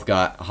we both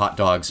got hot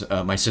dogs,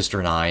 my sister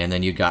and I, and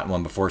then you got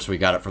one before, so we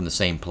got it from the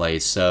same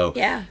place. So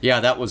yeah,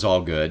 that was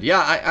all good. Yeah,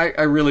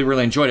 I really,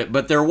 really enjoyed it.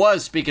 But there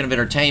was, speaking of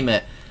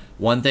entertainment,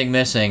 one thing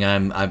missing.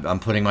 I'm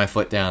putting my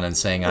foot down and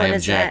saying I What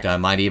is object. that? I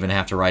might even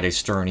have to write a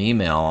stern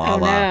email,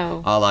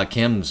 no. a la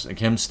Kim's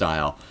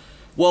style.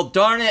 Well,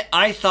 darn it!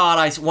 I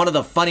thought one of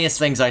the funniest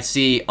things I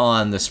see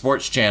on the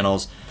sports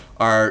channels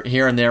are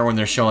here and there when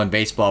they're showing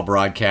baseball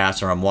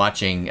broadcasts or I'm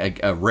watching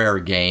a rare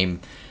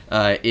game.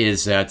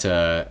 Is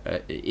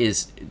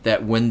that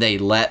when they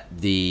let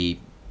the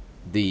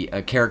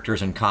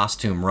characters in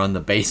costume run the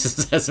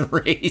bases as a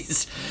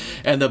race,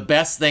 and the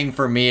best thing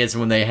for me is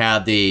when they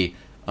have the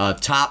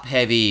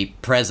top-heavy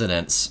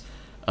presidents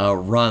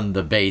run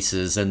the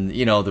bases, and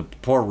the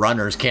poor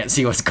runners can't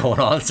see what's going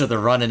on, so they're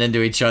running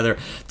into each other.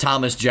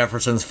 Thomas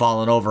Jefferson's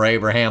falling over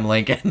Abraham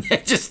Lincoln.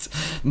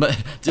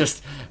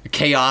 just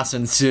chaos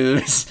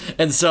ensues,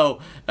 and so.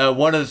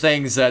 One of the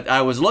things that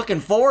I was looking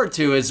forward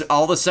to is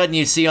all of a sudden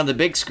you see on the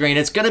big screen,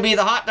 it's going to be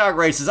the hot dog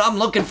races. I'm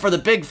looking for the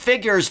big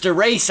figures to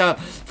race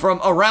from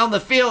around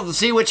the field to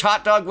see which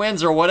hot dog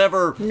wins or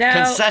whatever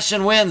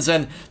concession wins.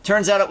 And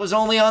turns out it was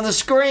only on the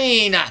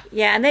screen.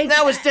 Yeah, and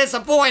that was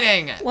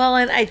disappointing. Well,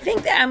 and I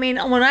think that,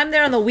 when I'm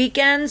there on the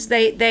weekends,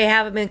 they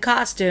have them in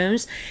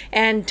costumes,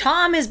 and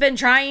Tom has been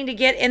trying to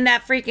get in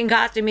that freaking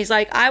costume. He's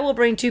like, I will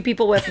bring 2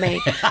 people with me,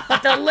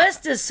 but the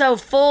list is so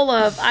full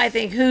of, I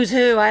think, who's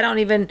who. I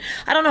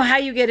don't know how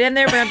you get in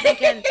there, but I'm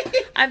thinking,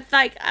 I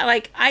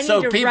need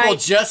so to people write.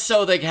 Just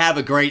so they have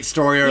a great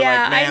story, or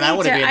I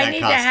want to be in that costume. I need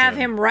to have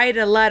him write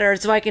a letter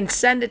so I can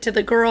send it to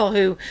the girl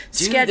who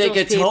schedules they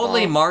could people.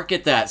 totally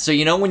market that. So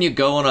when you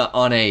go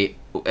on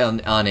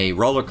a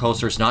roller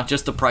coaster, it's not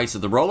just the price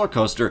of the roller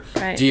coaster.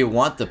 Right. Do you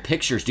want the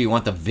pictures? Do you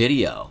want the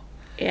video?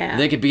 Yeah.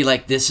 They could be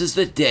like, this is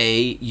the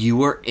day you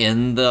were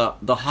in the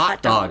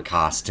hot dog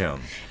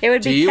costume. It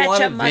would be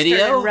ketchup, mustard,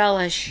 video? and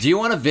relish. Do you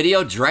want a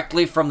video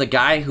directly from the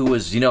guy who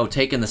was,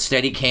 taking the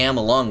steady cam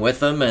along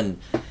with him and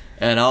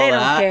all that? They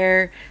don't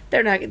care.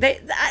 They're not.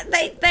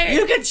 They.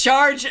 You could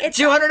charge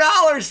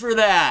 $200 for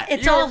that.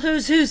 It's all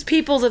who's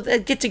people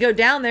that get to go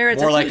down there.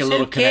 It's more a like who's a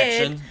little who kid.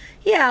 connection.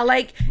 Yeah,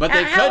 But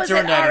they how could is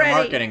turn it that into already-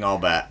 marketing all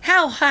that.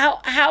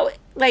 How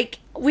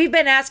we've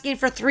been asking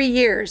for 3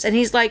 years, and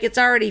he's like, it's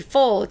already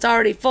full. It's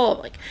already full.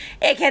 I'm like,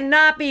 it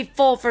cannot be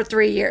full for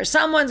 3 years.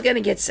 Someone's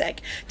gonna get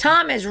sick.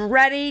 Tom is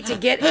ready to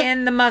get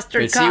in the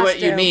mustard But costume. see what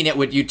you mean?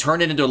 You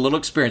turn it into a little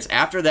experience.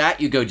 After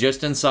that, you go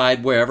just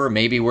inside wherever,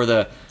 maybe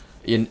where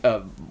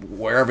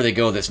wherever they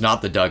go that's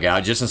not the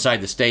dugout, just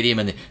inside the stadium,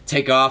 and they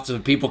take off so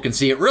that people can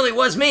see it really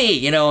was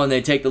me, and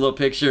they take the little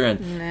picture,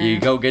 and you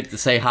go get to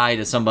say hi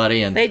to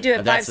somebody, and They do it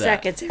 5 that's that.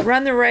 seconds. They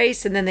run the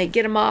race, and then they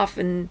get them off,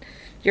 and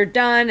you're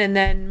done. And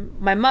then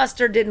my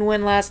mustard didn't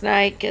win last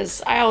night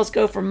because I always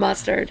go for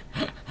mustard.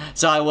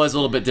 So I was a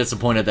little bit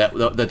disappointed that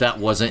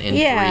wasn't in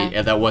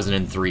that wasn't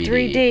in 3D.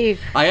 3D.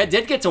 I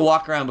did get to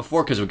walk around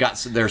before because we got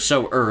there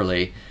so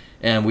early.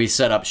 And we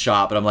set up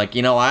shop, but I'm like,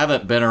 I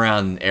haven't been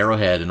around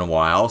Arrowhead in a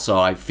while, so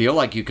I feel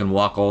like you can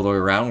walk all the way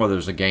around whether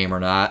there's a game or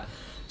not.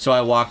 So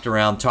I walked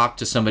around, talked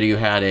to somebody who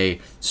had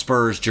a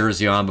Spurs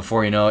jersey on.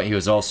 Before you know it, he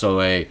was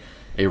also a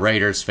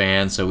Raiders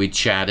fan, so we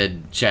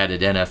chatted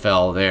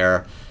NFL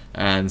there.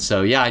 And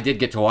so, I did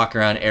get to walk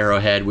around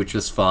Arrowhead, which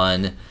was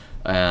fun.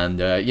 And,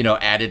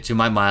 added to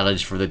my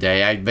mileage for the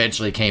day. I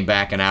eventually came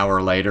back an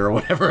hour later or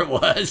whatever it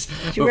was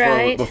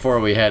before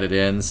we headed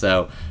in.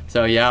 So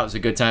it was a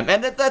good time.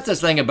 And that's the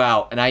thing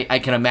about, and I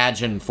can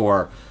imagine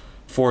for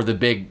the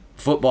big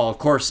football, of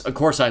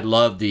course I'd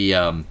love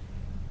the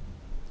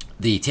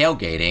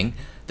tailgating.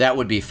 That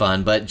would be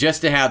fun. But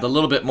just to have a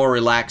little bit more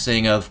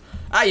relaxing of,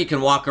 you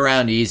can walk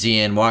around easy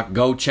and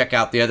go check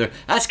out the other.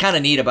 That's kind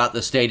of neat about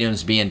the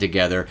stadiums being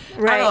together.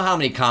 Right. I don't know how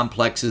many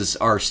complexes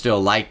are still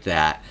like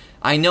that.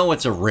 I know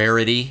it's a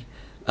rarity,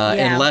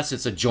 Yeah. unless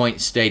it's a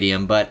joint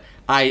stadium. But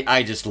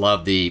I just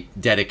love the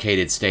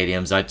dedicated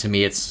stadiums. To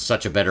me, it's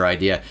such a better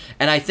idea.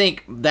 And I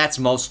think that's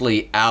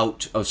mostly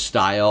out of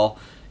style.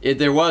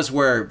 There was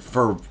where,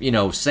 for,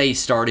 say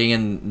starting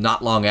in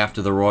not long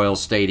after the Royal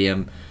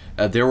Stadium,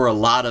 there were a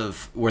lot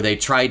of where they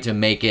tried to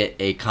make it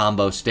a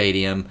combo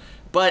stadium.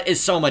 But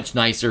it's so much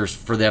nicer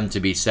for them to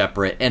be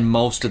separate, and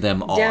most of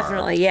them are.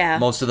 Definitely, yeah.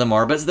 Most of them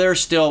are, but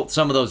there's still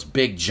some of those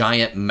big,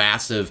 giant,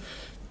 massive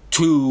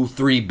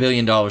 $2-3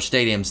 billion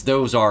stadiums.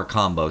 Those are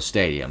combo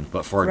stadiums,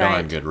 but for a darn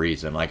Right. good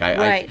reason. Like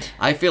Right.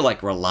 I feel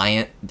like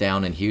Reliant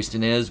down in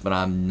Houston is, but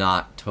I'm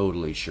not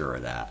totally sure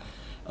of that.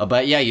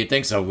 But yeah, you'd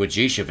think so. Well,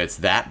 geez, if it's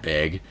that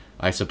big,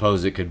 I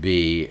suppose it could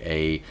be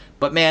a.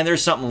 But man,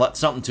 there's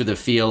something to the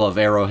feel of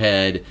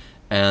Arrowhead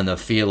and the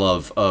feel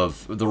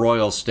of the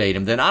Royal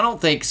Stadium that I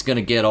don't think is going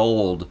to get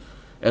old,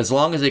 as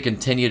long as they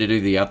continue to do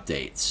the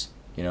updates.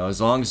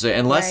 As long as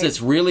unless Right.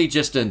 it's really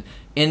just an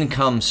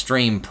income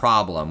stream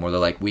problem where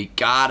they're like, we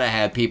gotta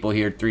have people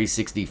here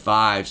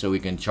 365 so we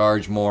can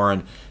charge more,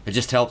 and it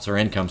just helps our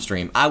income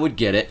stream. I would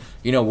get it.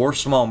 We're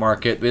small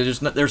market.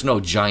 There's no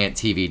giant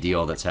TV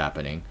deal that's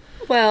happening.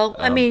 Well,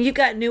 I mean, you've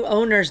got new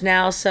owners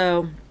now,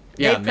 so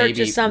Yeah, they purchase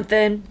maybe.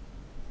 something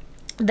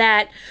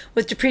that,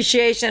 with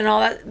depreciation and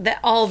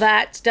all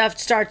that stuff,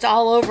 starts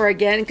all over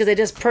again because they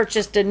just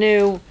purchased a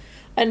new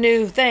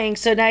thing.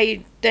 So now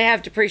they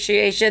have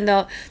depreciation.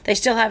 They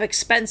still have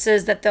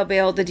expenses that they'll be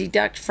able to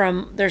deduct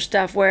from their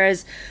stuff,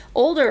 whereas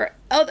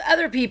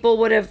other people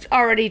would have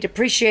already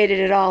depreciated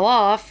it all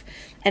off,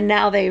 and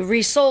now they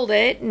resold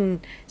it,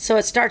 and so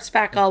it starts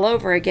back all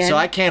over again. So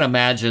I can't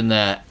imagine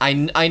that.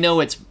 I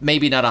know it's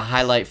maybe not a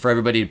highlight for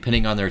everybody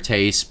depending on their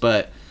taste,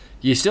 but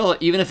you still,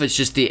 even if it's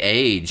just the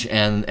age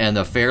and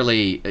the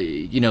fairly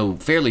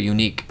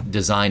unique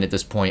design at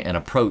this point and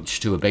approach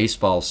to a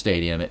baseball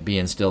stadium, it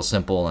being still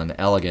simple and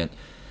elegant,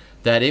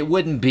 that it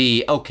wouldn't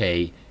be,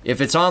 okay,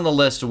 if it's on the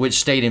list of which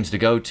stadiums to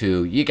go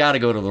to, you got to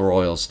go to the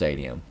Royal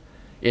Stadium.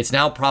 It's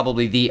now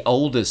probably the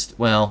oldest,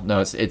 well, no,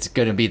 it's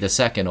going to be the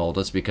second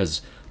oldest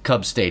because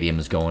Cubs Stadium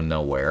is going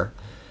nowhere,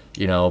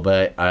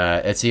 but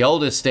it's the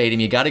oldest stadium.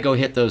 You got to go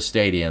hit those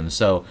stadiums.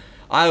 So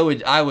I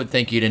would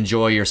think you'd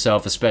enjoy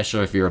yourself,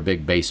 especially if you're a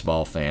big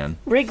baseball fan.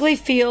 Wrigley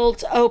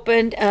Field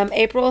opened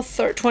April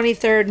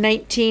 23rd,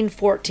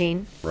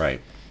 1914.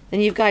 Right. Then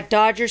you've got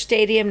Dodger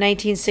Stadium,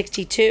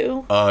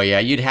 1962. Oh, yeah,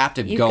 you'd have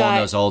to go got on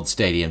those old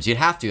stadiums. You'd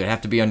have to. It'd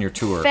have to be on your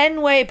tour.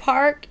 Fenway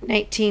Park,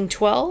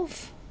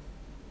 1912.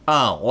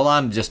 Oh, well,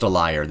 I'm just a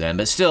liar then.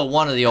 But still,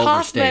 one of the older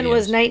Kauffman stadiums.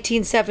 was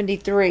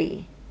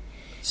 1973.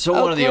 So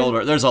one of the Oakland-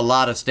 older. There's a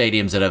lot of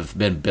stadiums that have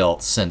been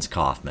built since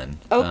Kauffman.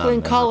 Oakland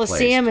and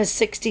Coliseum replaced. is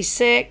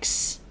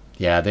 66.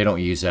 Yeah, they don't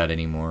use that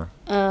anymore.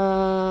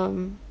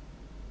 Um,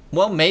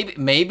 Well,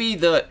 maybe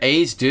the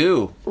A's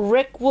do.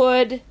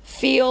 Rickwood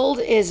Field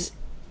is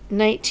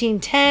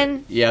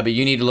 1910. Yeah, but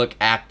you need to look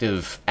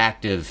active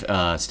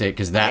state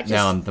because that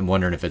now I'm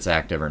wondering if it's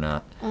active or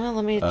not. Well,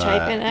 let me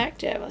type in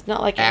active. It's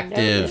not like I know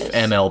Active this.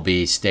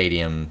 MLB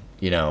stadium,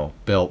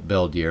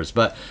 build years.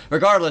 But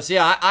regardless,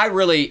 yeah, I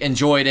really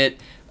enjoyed it.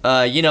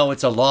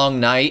 It's a long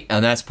night,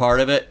 and that's part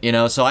of it.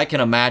 So I can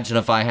imagine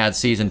if I had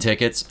season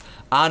tickets.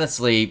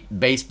 Honestly,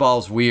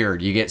 baseball's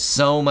weird. You get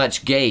so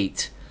much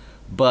gate.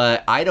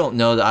 But I don't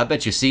know. I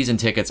bet you season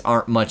tickets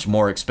aren't much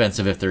more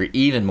expensive, if they're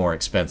even more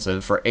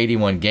expensive, for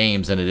 81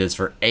 games than it is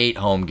for 8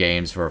 home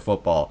games for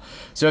football.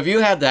 So if you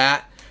had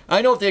that,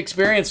 I know what the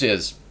experience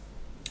is.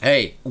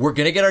 Hey, we're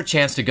going to get our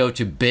chance to go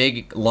to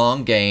big,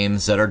 long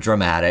games that are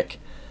dramatic.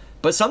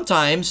 But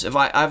sometimes, if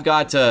I've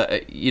got,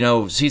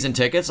 season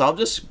tickets, I'll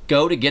just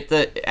go to get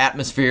the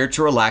atmosphere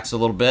to relax a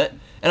little bit.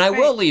 And I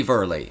will leave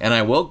early, and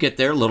I will get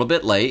there a little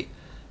bit late.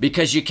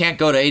 Because you can't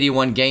go to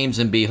 81 games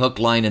and be hook,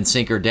 line, and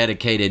sinker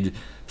dedicated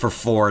for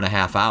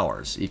 4.5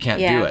 hours. You can't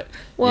do it.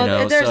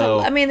 Well,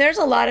 there's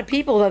a lot of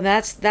people, and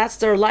that's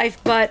their life.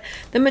 But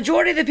the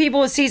majority of the people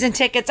with season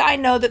tickets, I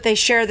know that they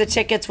share the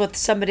tickets with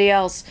somebody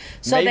else.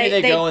 So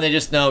maybe they go and they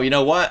just know, you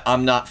know what?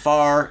 I'm not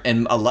far,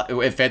 and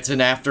if it's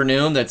an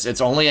afternoon, it's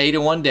only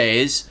 81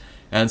 days.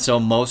 And so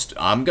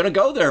I'm going to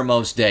go there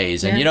most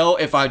days. And,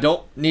 if I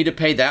don't need to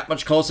pay that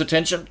much close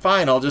attention,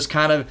 fine. I'll just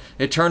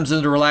it turns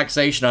into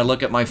relaxation. I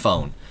look at my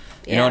phone.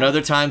 And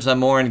other times I'm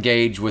more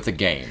engaged with the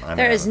game.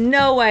 There is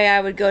no way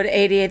I would go to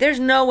 88. There's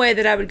no way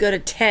that I would go to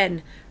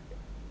 10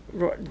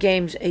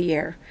 games a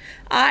year.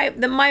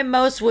 My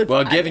most would...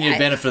 Well, giving you the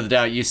benefit of the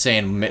doubt, you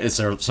saying it's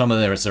some of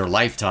them, it's their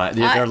lifetime.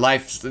 Their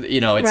life, it's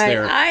right.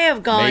 their... I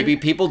have gone... Maybe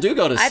people do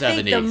go to 70, I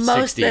think the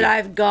most 60. that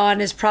I've gone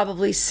is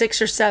probably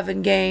 6 or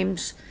 7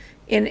 games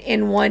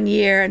in 1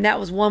 year, and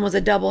one was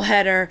a double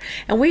header,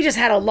 and we just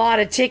had a lot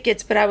of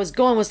tickets, but I was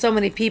going with so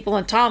many people,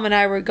 and Tom and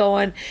I were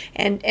going,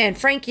 and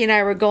Frankie and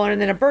I were going,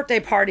 and then a birthday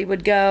party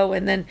would go,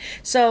 and then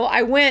so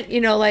I went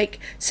like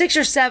 6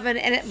 or 7,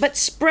 but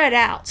spread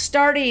out,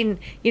 starting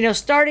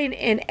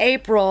in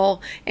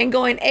April and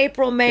going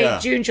April, May,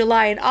 June,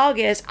 July, and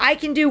August. I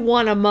can do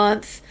one a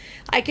month.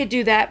 I could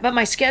do that, but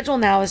my schedule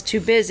now is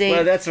too busy.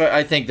 Well, that's what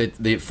I think, that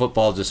the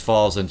football just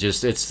falls and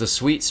it's the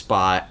sweet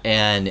spot.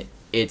 And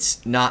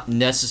it's not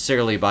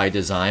necessarily by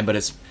design, but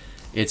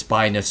it's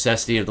by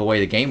necessity of the way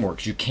the game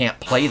works. You can't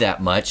play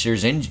that much. You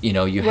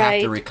have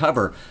Right. to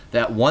recover.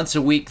 That once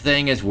a week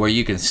thing is where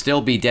you can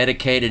still be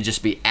dedicated and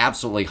just be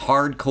absolutely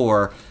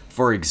hardcore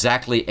for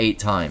exactly 8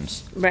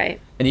 times. Right.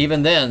 And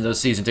even then, those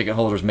season ticket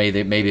holders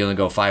maybe only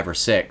go 5 or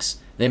 6.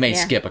 They may Yeah.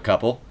 skip a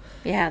couple.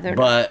 Yeah, they're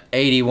not. But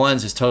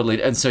 81s is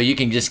totally, and so you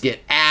can just get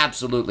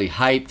absolutely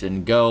hyped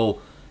and go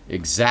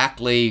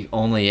exactly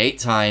only 8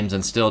 times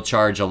and still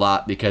charge a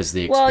lot because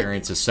the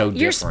experience is so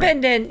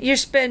different. You're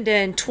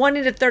spending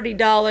 $20 to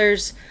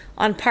 $30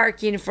 on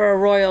parking for a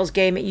Royals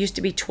game. It used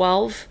to be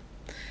 $12,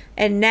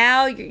 and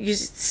now you're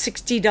using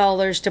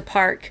 $60 to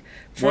park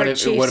for a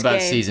Chiefs game. What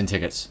about season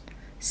tickets?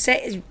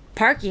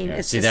 Parking,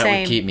 it's See, the that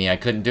same. would keep me. I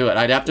couldn't do it.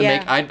 I'd have to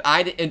Yeah.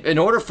 in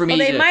order for me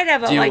Well, they to might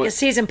have deal a with-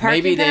 season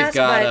parking maybe pass, they've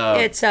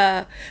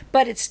got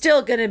but it's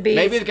still going to be.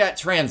 maybe they've got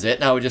transit,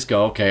 and I would just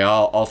go, okay,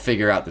 I'll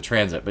figure out the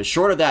transit. But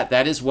short of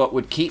that is what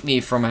would keep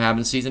me from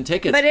having season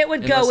tickets. But it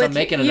would go unless with I'm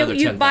making you. another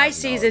You buy $10,000.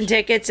 season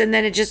tickets, and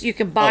then you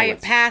can buy a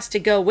it's- pass to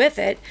go with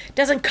it.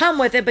 Doesn't come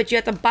with it, but you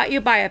have to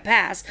buy a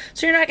pass.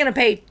 So you're not going to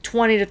pay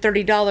 $20 to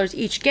 $30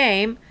 each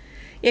game.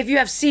 If you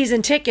have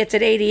season tickets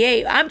at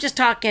 88, I'm just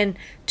talking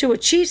to a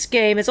Chiefs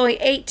game. It's only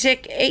 8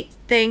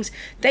 things.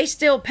 They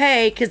still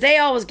pay because they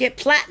always get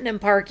platinum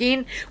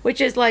parking, which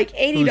is like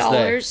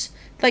 $80.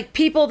 Like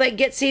people that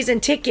get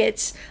season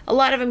tickets, a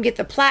lot of them get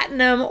the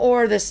platinum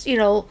or this,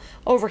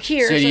 over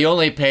here. So you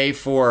only pay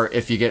for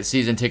if you get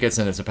season tickets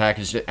and it's a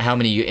package. How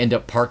many you end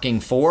up parking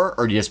for,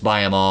 or do you just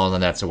buy them all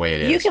and that's the way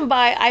it is? You can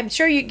buy. I'm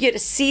sure you get a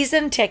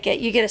season ticket.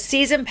 You get a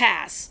season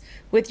pass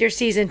with your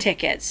season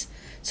tickets.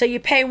 So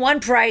you pay one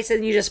price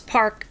and you just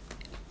park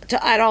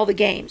at all the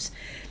games.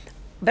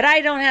 But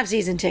I don't have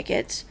season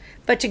tickets.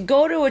 But to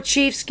go to a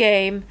Chiefs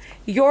game,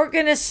 you're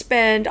going to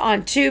spend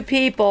on 2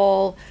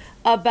 people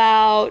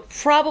about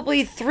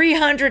probably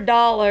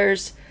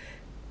 $300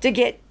 to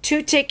get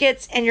 2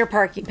 tickets and your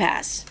parking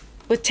pass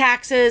with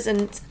taxes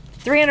and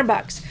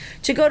 $300.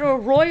 To go to a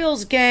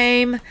Royals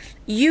game,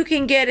 you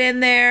can get in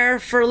there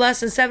for less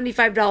than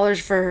 $75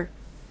 for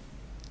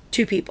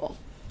 2 people.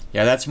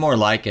 Yeah, that's more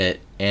like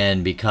it.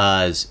 And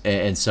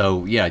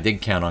so, yeah, I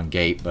didn't count on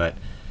gate, but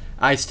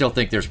I still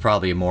think there's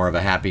probably more of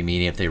a happy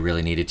medium if they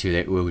really needed to. That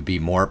it would be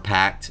more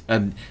packed.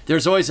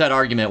 There's always that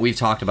argument, we've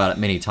talked about it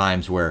many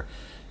times, where,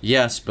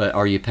 yes, but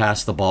are you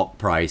past the bulk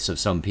price of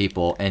some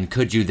people? And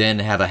could you then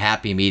have a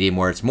happy medium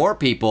where it's more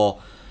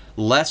people,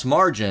 less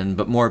margin,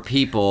 but more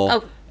people,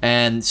 Oh.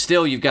 and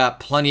still you've got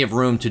plenty of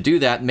room to do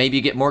that. Maybe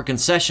you get more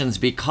concessions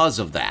because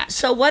of that.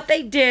 So what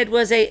they did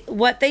was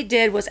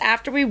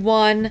after we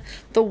won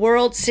the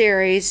World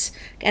Series,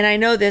 and I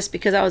know this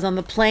because I was on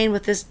the plane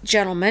with this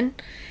gentleman,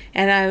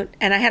 and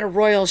I had a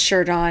Royals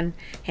shirt on,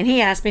 and he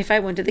asked me if I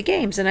went to the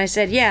games, and I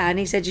said yeah, and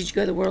he said, did you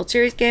go to the World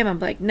Series game? I'm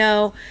like,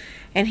 no.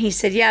 And he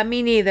said, yeah,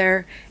 me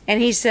neither.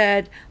 And he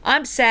said,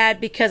 I'm sad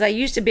because I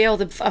used to be able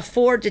to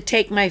afford to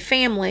take my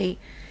family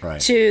Right.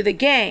 to the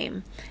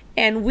game,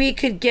 and we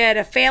could get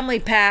a family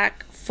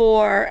pack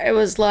for, it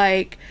was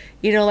like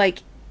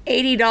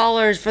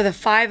 $80 for the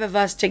 5 of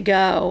us to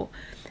go,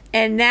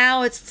 and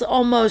now it's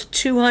almost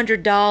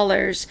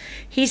 $200.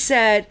 He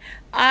said,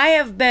 I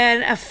have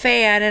been a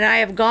fan and I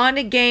have gone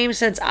to games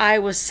since I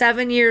was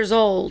 7 years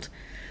old.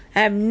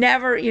 I've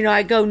never,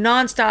 I go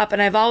nonstop,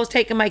 and I've always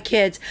taken my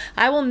kids.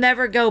 I will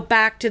never go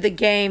back to the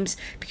games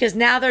because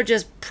now they're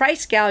just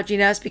price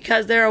gouging us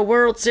because they're a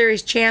World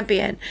Series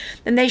champion.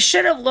 And they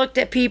should have looked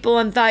at people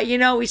and thought,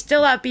 we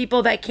still have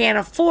people that can't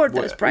afford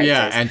those prices.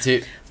 Yeah, and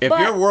if But-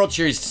 you're a World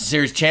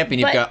Series champion,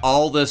 you've but- got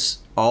all this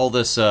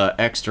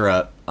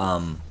extra,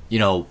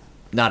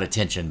 not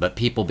attention, but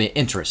people being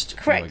interest.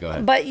 Correct. Go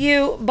ahead. But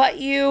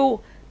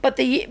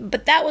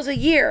that was a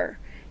year,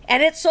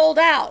 and it sold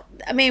out.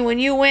 I mean, when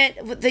you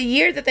went the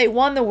year that they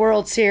won the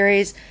World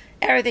Series,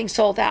 everything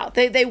sold out.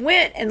 They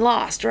went and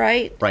lost,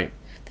 right? Right.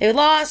 They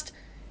lost,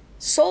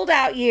 sold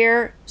out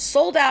year.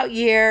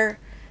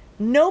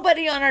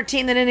 Nobody on our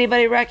team that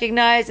anybody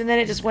recognized, and then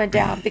it just went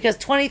down because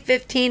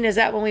 2015, is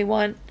that when we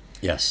won?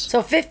 Yes.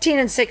 So 15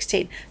 and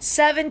 16,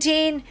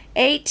 17,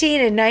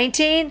 18, and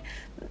 19,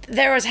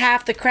 there was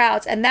half the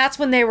crowds, and that's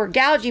when they were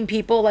gouging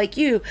people like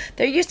you.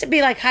 There used to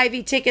be like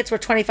Hy-Vee tickets were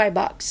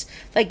 $25.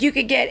 Like you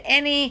could get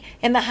any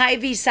in the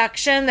Hy-Vee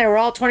section, they were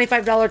all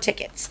 $25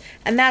 tickets,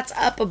 and that's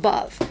up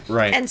above.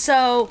 Right. And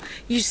so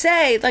you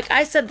say, like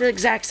I said the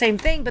exact same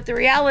thing, but the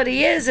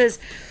reality is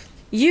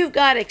you've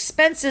got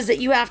expenses that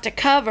you have to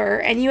cover,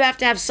 and you have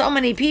to have so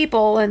many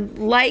people, and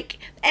like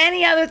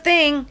any other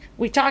thing,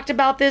 we talked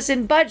about this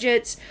in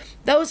budgets,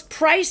 those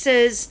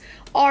prices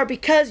are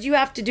because you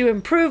have to do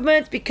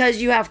improvements,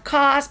 because you have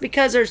costs,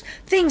 because there's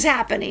things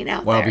happening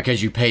out there. Well,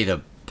 because you pay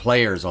the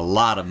players a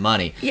lot of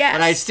money. Yes.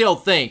 And I still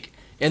think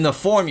in the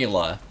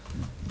formula,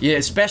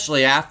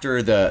 especially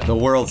after the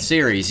World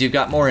Series, you've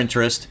got more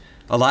interest.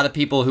 A lot of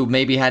people who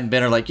maybe hadn't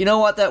been are like, you know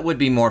what, that would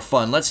be more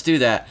fun. Let's do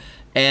that.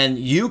 And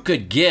you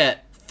could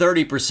get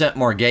 30%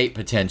 more gate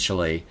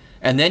potentially.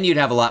 and then you'd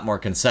have a lot more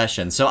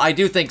concessions. So I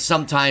do think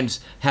sometimes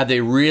have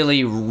they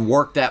really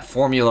worked that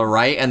formula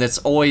right, and it's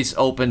always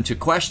open to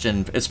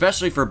question,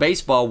 especially for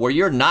baseball where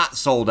you're not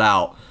sold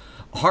out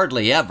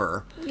hardly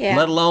ever,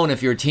 let alone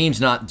if your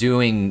team's not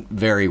doing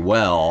very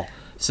well.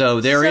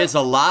 So there is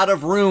a lot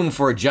of room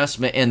for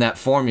adjustment in that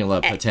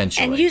formula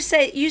potentially. And you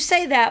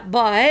say that,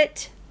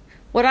 but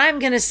what I'm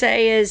going to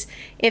say is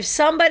if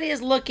somebody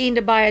is looking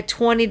to buy a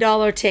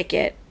 $20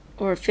 ticket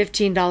or a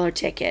 $15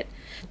 ticket,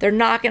 they're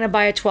not going to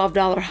buy a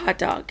 $12 hot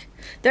dog.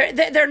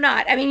 They're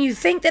not. I mean, you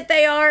think that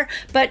they are,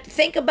 but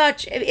think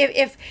about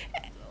if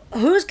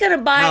who's going to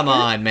buy? Come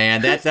on,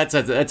 man. That's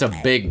a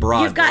big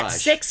broad You've got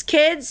brush. 6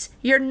 kids.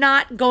 You're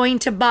not going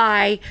to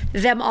buy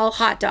them all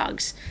hot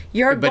dogs.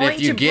 You're going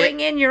to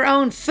bring in your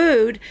own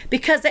food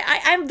because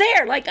I'm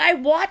there. Like, I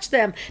watch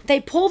them.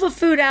 They pull the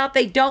food out.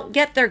 They don't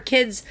get their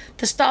kids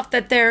the stuff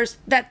that they're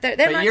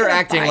But you're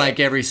acting like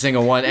every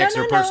single one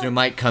extra person who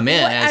might come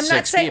in has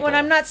 6 people.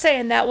 I'm not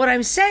saying that. What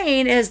I'm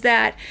saying is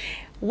that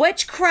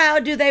which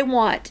crowd do they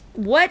want?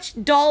 Which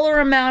dollar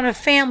amount of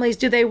families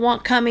do they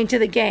want coming to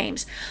the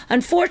games?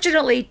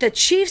 Unfortunately, the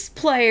Chiefs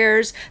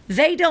players,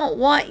 they don't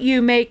want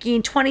you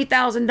making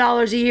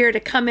 $20,000 a year to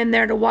come in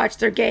there to watch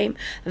their game.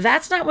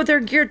 That's not what they're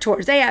geared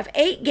towards. They have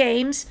 8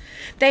 games.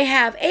 They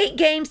have 8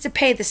 games to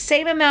pay the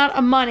same amount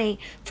of money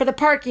for the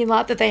parking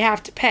lot that they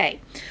have to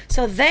pay.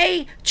 So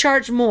they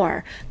charge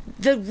more.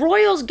 The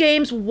Royals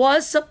games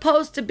was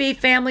supposed to be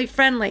family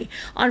friendly.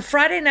 On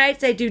Friday nights,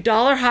 they do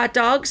 $1 hot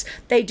dogs.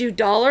 They do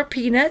 $1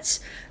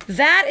 peanuts.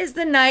 That is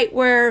the night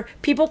where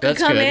people can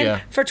come in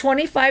for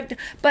 $25.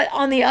 But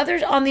on the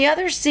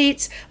other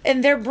seats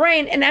in their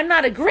brain, and I'm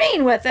not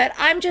agreeing with it,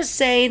 I'm just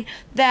saying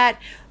that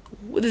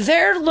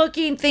they're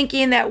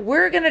thinking that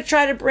we're going to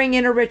try to bring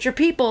in a richer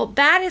people.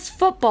 That is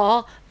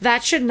football.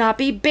 That should not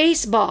be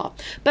baseball.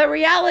 But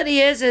reality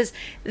is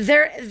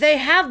they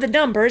have the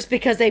numbers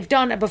because they've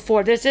done it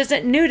before. This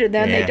isn't new to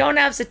them. They don't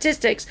have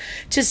statistics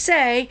to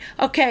say,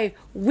 okay,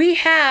 we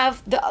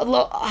have the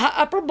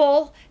upper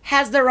bowl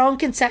has their own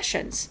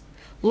concessions.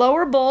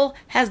 Lower bowl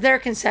has their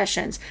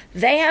concessions.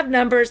 They have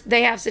numbers.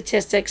 They have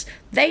statistics.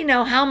 They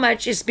know how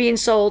much is being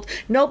sold.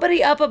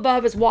 Nobody up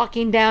above is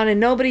walking down and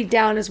nobody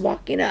down is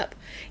walking up.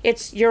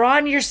 You're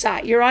on your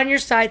side. You're on your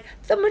side,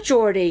 the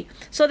majority.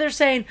 So they're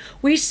saying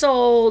we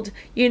sold,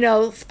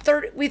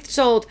 we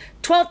sold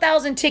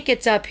 12,000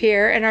 tickets up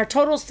here and our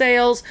total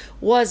sales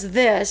was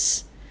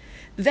this.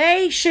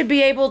 They should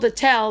be able to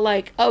tell,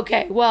 like,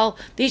 okay, well,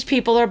 these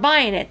people are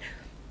buying it.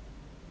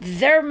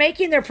 They're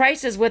making their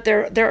prices with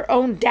their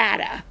own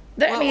data.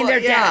 Their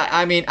data.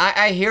 I mean,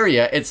 I hear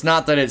you. It's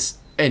not that it's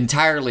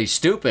entirely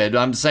stupid.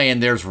 I'm saying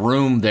there's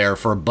room there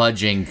for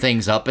budging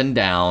things up and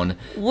down.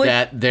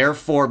 That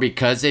therefore,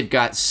 because they've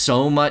got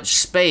so much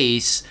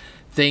space,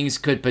 things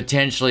could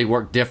potentially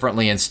work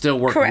differently and still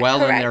work in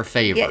their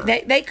favor. Yeah,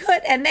 they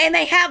could, and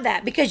they have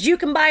that because you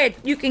can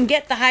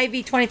get the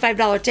Hy-Vee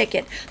 $25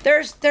 ticket.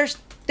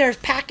 There's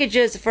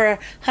packages for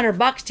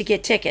 $100 to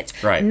get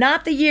tickets. Right.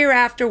 Not the year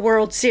after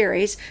World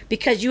Series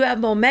because you have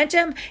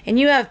momentum and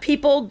you have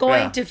people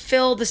going to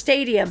fill the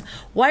stadium.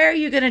 Why are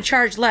you going to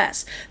charge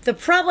less? The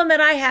problem that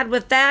I had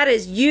with that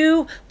is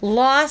you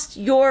lost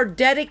your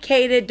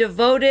dedicated,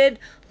 devoted,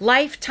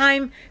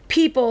 lifetime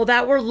people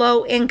that were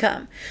low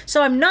income.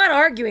 So I'm not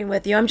arguing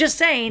with you. I'm just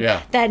saying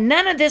that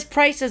none of these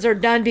prices are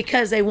done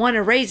because they want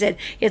to raise it.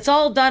 It's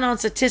all done on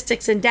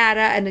statistics and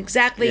data and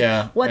exactly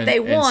what they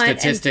want. And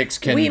statistics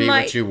can be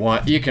what you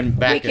want. You can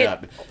back it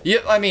up.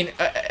 I mean,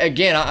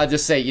 again, I'll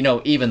just say,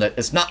 even that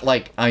it's not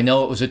like, I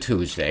know it was a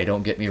Tuesday,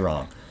 don't get me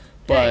wrong.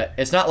 But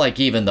it's not like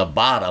even the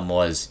bottom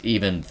was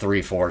even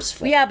 3/4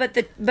 full. Yeah,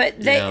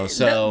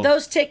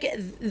 those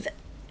tickets,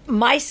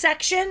 my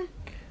section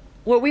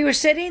where we were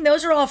sitting,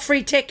 those are all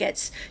free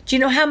tickets. Do you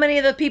know how many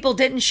of the people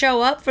didn't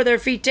show up for their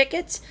free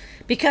tickets?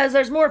 Because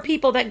there's more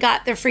people that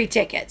got their free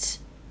tickets.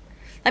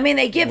 I mean,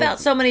 they give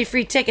out so many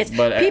free tickets.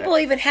 But people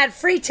even had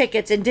free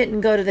tickets and didn't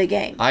go to the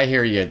game. I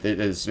hear you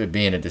as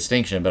being a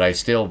distinction, but I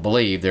still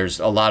believe there's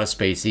a lot of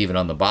space even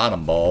on the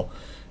bottom bowl.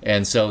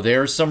 And so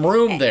there's some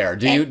room there.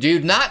 Do you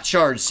not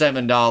charge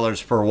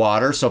 $7 per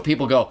water? So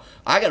people go,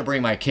 I got to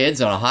bring my kids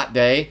on a hot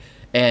day.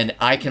 And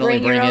I can only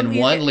bring in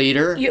 1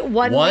 liter.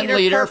 One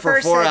liter for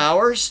 4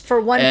 hours.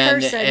 For one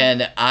person.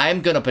 And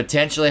I'm going to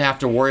potentially have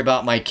to worry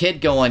about my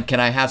kid going, can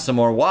I have some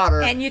more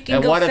water? And you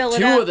can go fill it up. And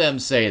what if 2 of them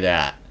say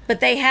that?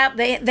 But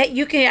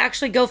you can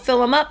actually go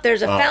fill them up.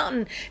 There's a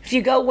fountain. If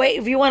you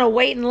want to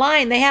wait in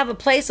line, they have a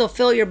place that'll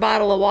fill your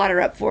bottle of water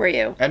up for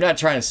you. I'm not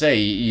trying to say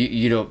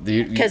you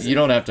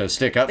don't have to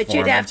stick up for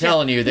them. I'm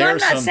telling you,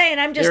 there's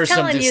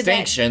some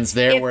distinctions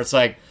there where it's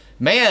like,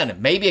 man,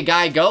 maybe a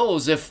guy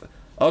goes if,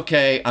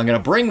 okay, I'm going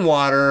to bring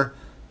water,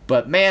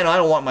 but man, I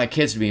don't want my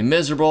kids to be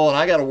miserable, and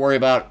I got to worry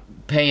about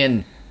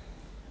paying,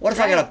 what if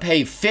I got to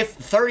pay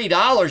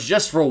 $30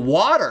 just for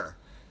water?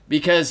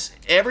 Because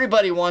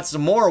everybody wants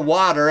some more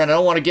water, and I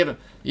don't want to give them,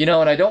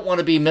 and I don't want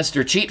to be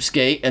Mr.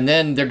 Cheapskate, and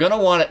then they're going to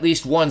want at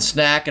least one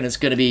snack, and it's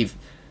going to be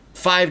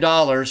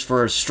 $5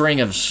 for a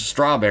string of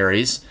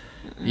strawberries.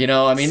 You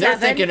know, I mean,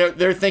 Seven.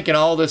 they're thinking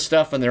all this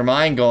stuff in their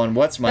mind, going,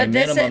 "What's my But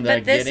this is- minimum that I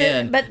but this get is-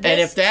 in?" but And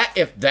this-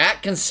 if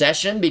that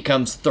concession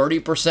becomes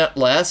 30%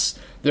 less,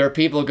 there are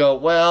people who go,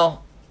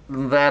 "Well,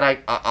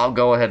 I'll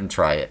go ahead and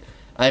try it."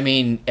 I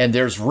mean, and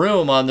there's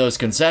room on those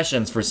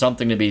concessions for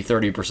something to be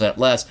 30%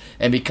 less,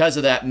 and because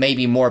of that,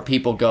 maybe more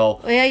people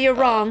go. Well, you're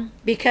wrong,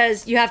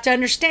 because you have to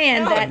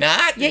understand No, that. I'm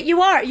not. Yeah, you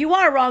are. You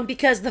are wrong,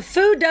 because the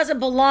food doesn't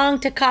belong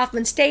to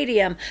Kauffman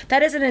Stadium.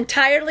 That is an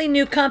entirely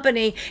new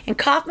company, and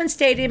Kauffman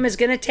Stadium is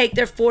going to take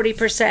their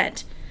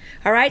 40%.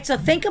 All right, so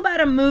think about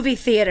a movie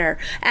theater.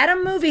 At a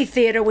movie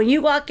theater, when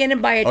you walk in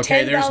and buy a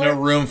Okay, $10, there's no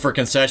room for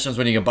concessions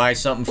when you can buy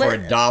something for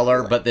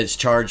 $1, but it's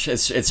charged.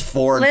 It's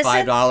 $4 and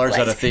 $5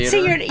 at a theater.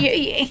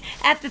 See,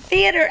 at the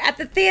theater. At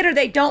the theater,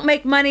 they don't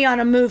make money on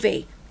a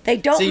movie. They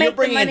don't See, make you're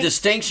bringing the in money.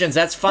 distinctions.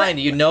 That's fine.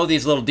 You know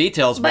these little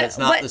details, but it's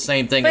not the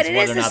same thing as it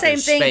whether is or the not same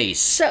there's thing.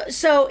 space.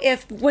 So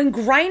if when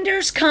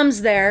Grinders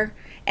comes there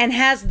and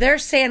has their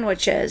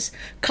sandwiches,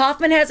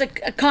 Kauffman has a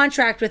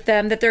contract with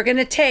them that they're going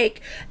to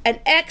take an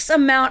X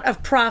amount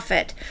of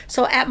profit.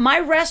 So at my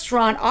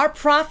restaurant, our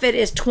profit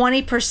is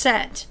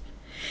 20%.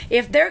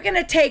 If they're going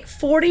to take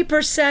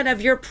 40%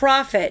 of your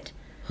profit,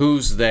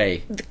 Who's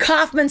they? the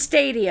Kauffman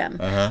Stadium,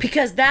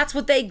 because that's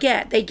what they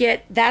get.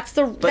 That's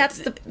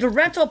the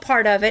rental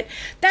part of it.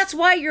 That's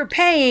why you're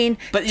paying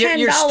But $10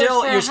 you're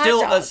still for a you're hot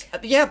still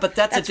dog. yeah, but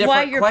that's a That's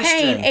why different you're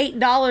question. paying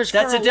 $8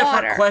 That's for a different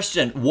water.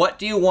 question. What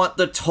do you want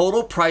the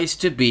total price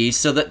to be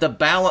so that the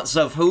balance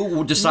of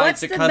who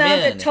decides What's to come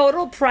in? the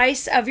total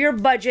price of your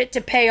budget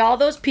to pay all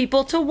those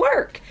people to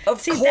work?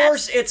 Of See,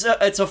 course, that's-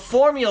 it's a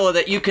formula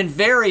that you can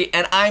vary,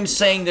 and I'm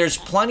saying there's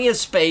plenty of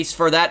space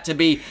for that to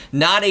be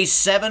not a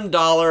 $7,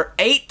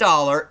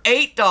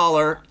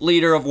 $8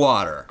 liter of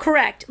water.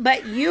 correct.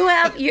 But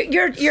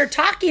you're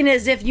talking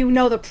as if you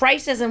know the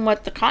prices and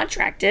what the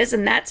contract is,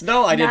 and that's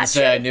No, I didn't not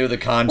say true. I knew the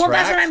contract. Well,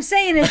 that's what I'm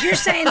saying. Is you're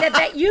saying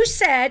that you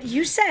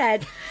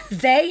said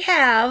they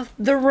have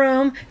the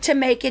room to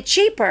make it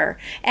cheaper,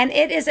 and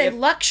it is a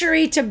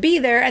luxury to be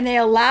there, and they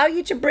allow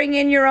you to bring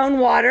in your own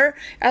water,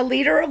 a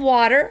liter of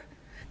water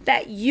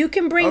that you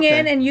can bring Okay.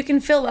 in and you can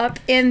fill up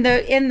in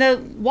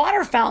the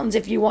water fountains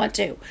if you want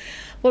to.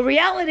 Well,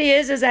 reality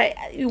is that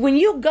when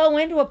you go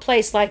into a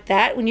place like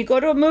that, when you go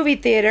to a movie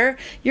theater,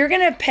 you're going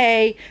to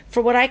pay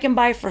for what I can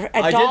buy for $1.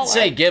 I did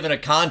say, given a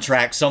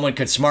contract, someone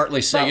could smartly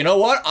say, Well- you know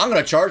what, I'm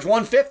going to charge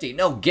 $150.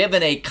 No,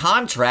 given a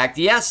contract,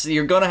 yes,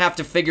 you're going to have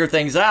to figure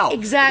things out.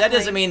 Exactly. That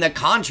doesn't mean the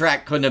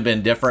contract couldn't have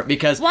been different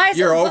because Why is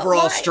your it-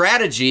 overall why?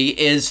 strategy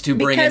is to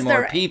bring in more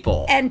they're-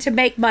 people. and to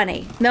make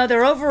money. No,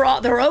 their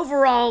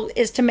overall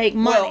is to make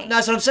money. Well,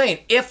 that's what I'm saying.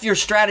 If your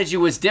strategy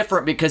was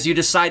different because you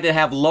decide to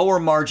have lower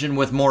margin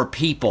with more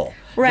people, then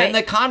Right.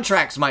 the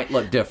contracts might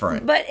look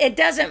different. But it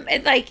doesn't.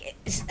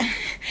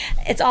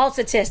 It's all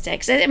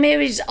statistics. I mean, it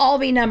would just all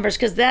be numbers,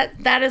 because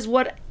that is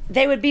what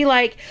they would be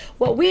like.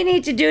 What we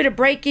need to do to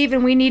break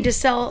even, we need to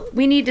sell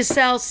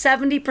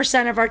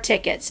 70% of our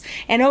tickets,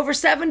 and over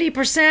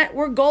 70%,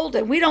 we're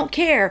golden. We don't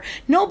care.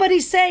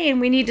 Nobody's saying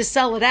we need to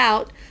sell it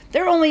out.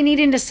 They're only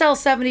needing to sell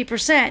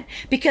 70%,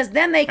 because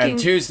then they can. And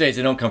Tuesdays,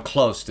 they don't come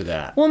close to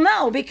that. Well,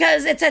 no,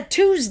 because it's a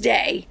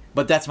Tuesday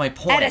But that's my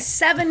point. at a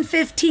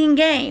 7:15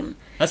 game.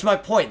 That's my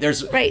point.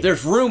 There's Right.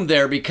 room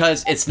there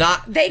because it's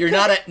not you're could-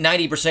 not at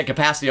 90%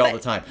 capacity all the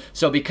time.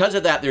 So because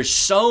of that, there's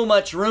so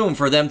much room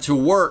for them to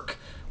work.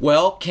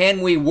 Well,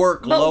 can we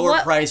work But lower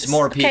what- price,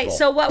 more people? Okay,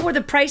 so what were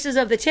the prices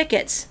of the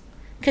tickets?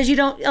 Because you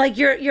don't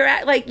you're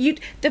at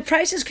the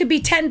prices could be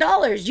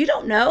 $10. You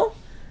don't know.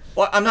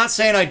 Well, I'm not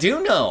saying I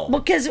do know.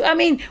 Because I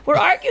mean, we're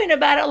arguing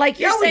about it like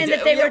you're Yeah, we saying do.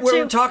 that they Yeah, were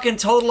we're too. talking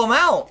total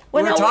amount.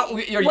 Well, We're no, talk-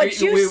 what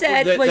you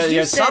said was the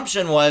you said-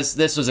 assumption was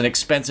this was an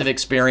expensive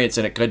experience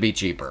and it could be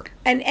cheaper.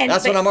 and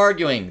That's but- what I'm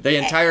arguing. The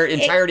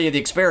entirety of the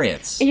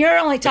experience. And you're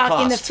only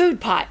talking the cost. food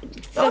pot.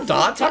 I'm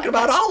not talking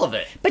about all of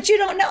it. But you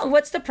don't know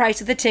what's the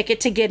price of the ticket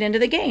to get into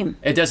the game.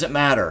 It doesn't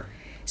matter.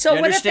 So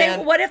You what if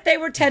understand? what if they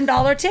were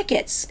 $10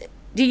 tickets?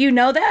 Do you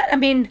know that? I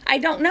mean, I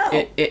don't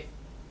know.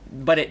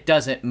 But it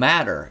doesn't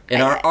matter.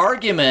 In our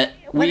argument,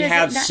 what we is it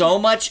have not- so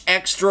much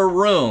extra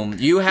room.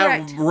 You have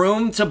Correct.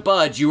 room to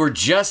budge. You were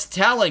just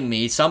telling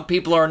me some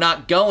people are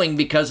not going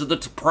because of the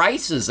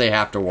prices they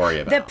have to worry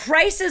about. The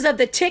prices of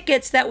the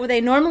tickets that were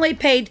they normally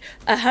paid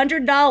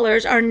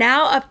 $100 are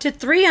now up to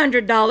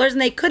 $300,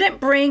 and they couldn't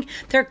bring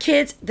their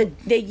kids the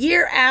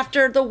year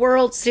after the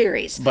World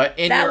Series. But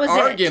in That your was it.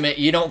 argument,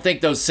 you don't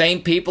think those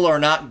same people are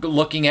not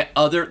looking at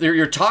other.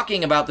 You're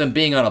talking about them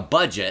being on a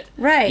budget,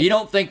 Right. You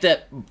don't think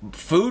that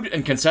food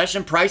and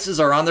concession prices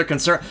are on their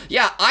concern.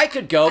 Yeah, I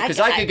could go because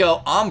I could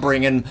go. I'm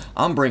bringing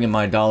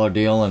my dollar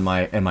deal and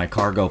my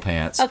cargo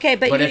pants. Okay,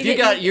 but if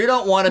you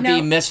don't want to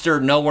be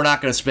Mr. No, we're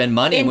not going to spend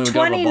money in when we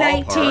go to the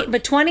 2019, ballpark.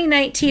 but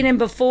 2019 and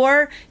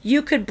before,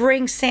 you could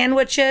bring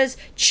sandwiches,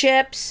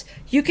 chips.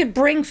 You could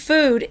bring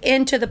food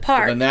into the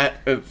park. Then that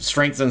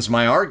strengthens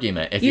my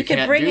argument. If you can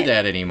can't bring do it-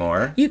 that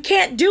anymore. You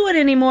can't do it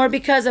anymore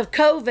because of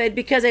COVID,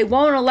 because they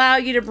won't allow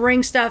you to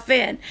bring stuff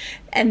in.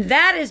 And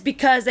that is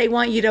because they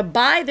want you to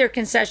buy their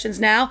concessions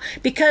now,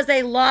 because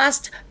they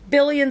lost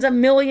billions of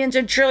millions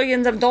and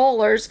trillions of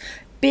dollars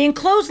being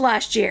closed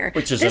last year.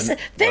 Which is this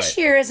right.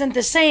 year isn't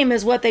the same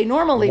as what they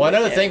normally One would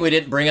other do. thing we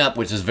didn't bring up,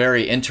 which is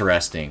very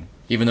interesting,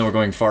 even though we're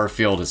going far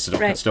afield, it's still,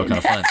 Right. still kind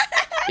of fun,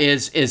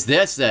 is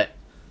this that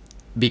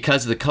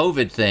because of the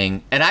COVID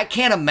thing, and I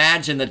can't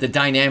imagine that the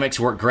dynamics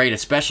work great,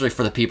 especially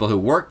for the people who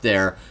work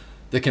there,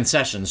 the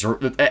concessions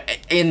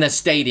in the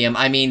stadium.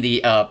 I mean,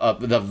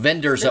 the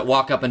vendors that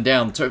walk up and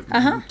down.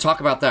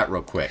 Talk about that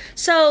real quick.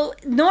 So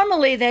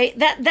normally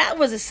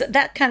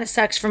that kind of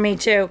sucks for me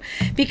too,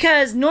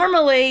 because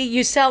normally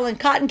you sell in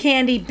cotton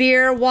candy,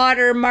 beer,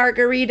 water,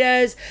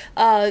 margaritas,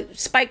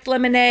 spiked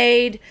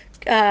lemonade.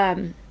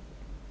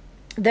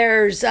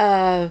 There's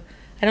I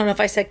don't know if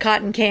I said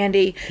cotton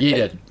candy. You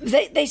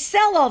did. They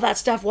sell all that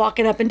stuff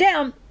walking up and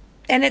down.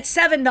 And it's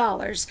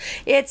 $7.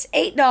 It's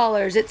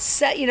 $8.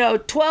 It's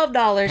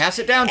 $12. Pass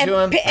it down to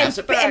 'em. Pass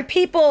it back. And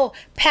people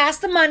pass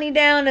the money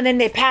down, and then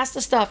they pass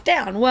the stuff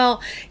down.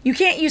 Well, you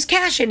can't use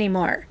cash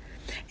anymore.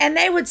 And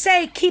they would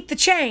say keep the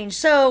change.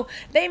 So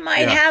they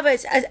might have a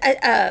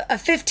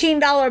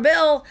 $15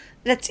 bill.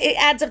 It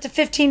adds up to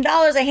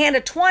 $15. They hand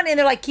a 20, and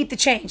they're like, keep the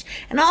change.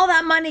 And all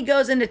that money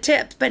goes into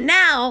tips. But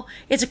now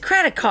it's a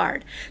credit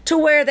card to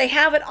where they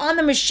have it on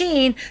the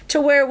machine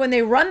to where when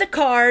they run the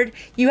card,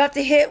 you have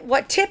to hit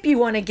what tip you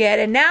want to get.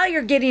 And now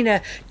you're getting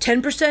a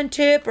 10%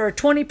 tip or a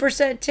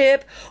 20%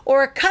 tip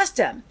or a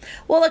custom.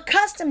 Well, a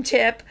custom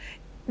tip,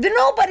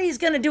 nobody's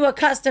going to do a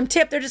custom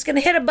tip. They're just going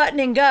to hit a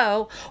button and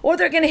go, or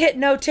they're going to hit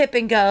no tip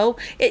and go.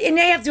 And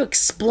they have to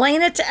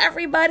explain it to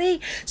everybody.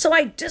 So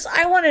I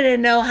wanted to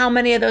know how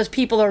many of those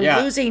people are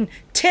losing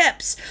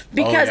tips,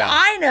 because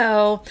I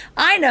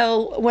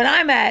know when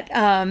I'm at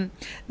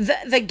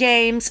the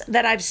games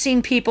that I've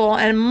seen people,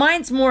 and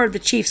mine's more of the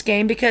Chiefs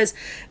game, because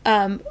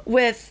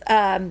with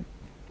the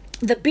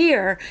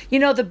beer,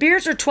 the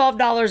beers are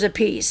 $12 a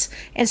piece.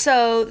 And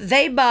so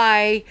they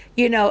buy,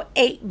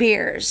 8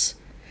 beers.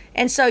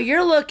 And so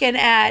you're looking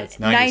at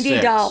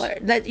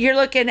 $90. That you're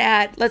looking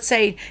at, let's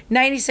say,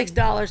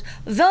 $96.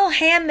 They'll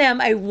hand them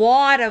a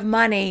wad of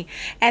money,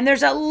 and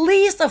there's at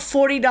least a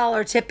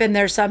 $40 tip in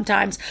there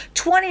sometimes,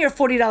 $20 or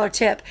 $40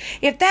 tip.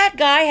 If that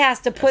guy has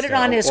to put it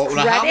on his credit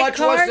card, how much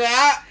was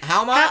that?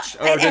 How much?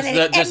 Or does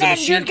the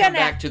machine come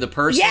back to the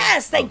person?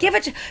 Yes, they give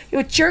it to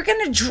you.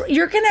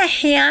 You're gonna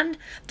hand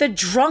the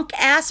drunk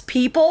ass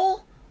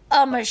people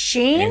a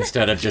machine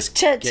instead of just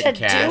to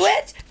cash. Do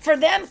it for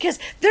them, because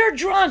they're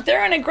drunk,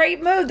 they're in a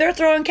great mood, they're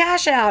throwing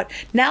cash out.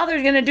 Now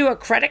they're going to do a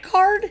credit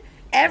card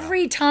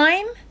every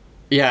time.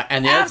 Yeah,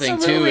 and the other thing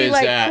too is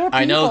that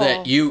I know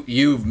that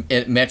you've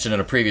mentioned in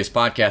a previous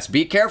podcast,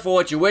 be careful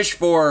what you wish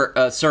for,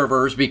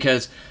 servers,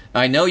 because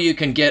I know you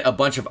can get a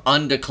bunch of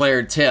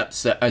undeclared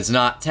tips that is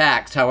not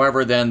taxed.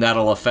 However, then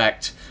that'll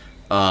affect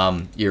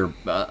your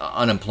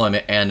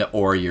unemployment and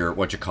or your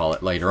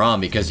later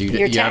on, because you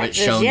haven't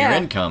shown your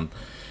income.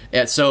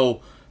 And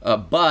so,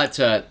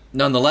 but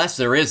nonetheless,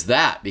 there is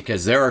that,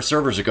 because there are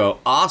servers that go,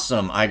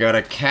 awesome, I got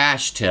a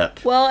cash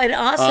tip. Well, and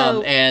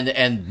also,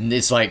 and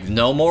it's like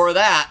no more of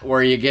that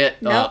where you get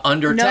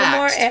undertaxed. No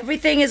more.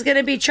 Everything is going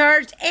to be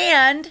charged,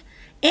 and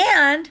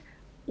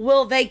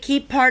will they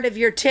keep part of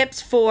your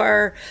tips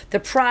for the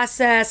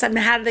process? I mean,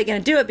 how are they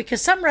going to do it?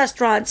 Because some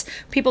restaurants,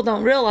 people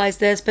don't realize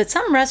this, but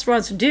some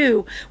restaurants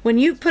do. When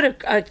you put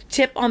a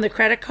tip on the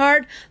credit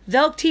card,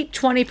 they'll keep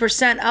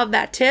 20% of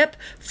that tip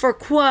for,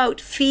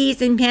 quote,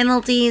 fees and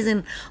penalties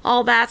and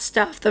all that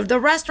stuff. The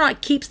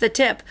restaurant keeps the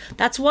tip.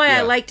 That's why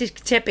I like to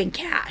tip in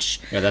cash.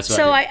 Yeah, that's what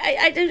so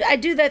I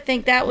do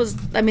think that was,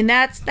 I mean,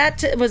 that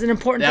was an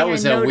important thing. That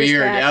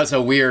was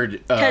a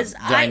weird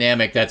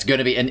dynamic that's going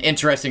to be, and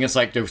interesting. It's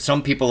like, there's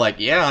some people like,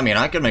 yeah, I mean,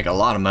 I could make a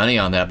lot of money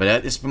on that, but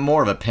it's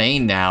more of a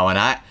pain now, and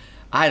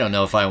I don't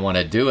know if I want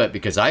to do it,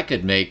 because I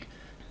could make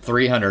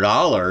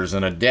 $300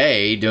 in a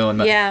day doing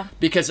that. Yeah.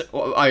 Because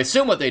I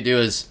assume what they do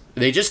is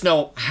they just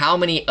know how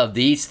many of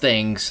these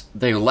things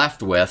they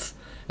left with,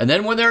 and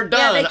then when they're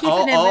done, they keep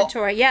an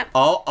inventory. Yep.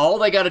 All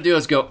they got to do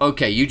is go,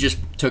 okay, you just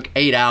took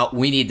 8 out.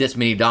 We need this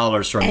many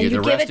dollars from you.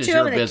 The rest is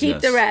your business. And you give it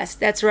to them, and they keep the rest.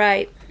 That's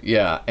right.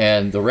 Yeah,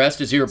 and the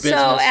rest is your business.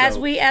 So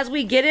as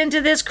we get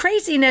into this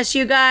craziness,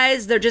 you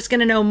guys, they're just going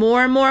to know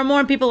more and more and more.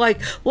 And people are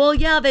like, well,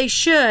 yeah, they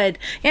should.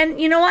 And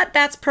you know what?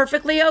 That's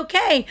perfectly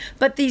okay.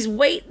 But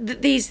when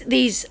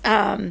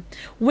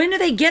do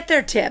they get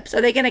their tips?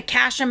 Are they going to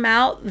cash them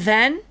out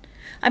then?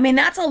 I mean,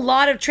 that's a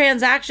lot of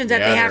transactions that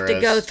they have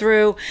to go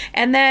through.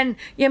 And then,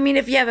 I mean,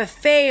 if you have a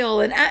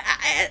fail, and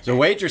so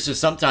waitresses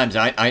sometimes,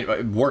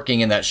 I working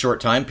in that short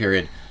time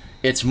period,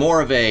 it's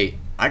more of a,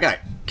 I got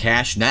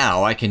cash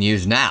now, I can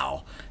use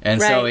now. And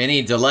so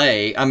any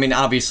delay, I mean,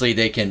 obviously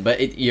they can,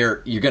 but you're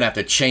going to have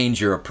to change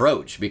your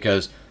approach,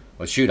 because,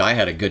 well, shoot, I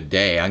had a good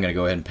day. I'm going to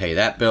go ahead and pay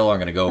that bill. I'm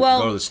going to go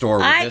to the store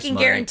with this money. I can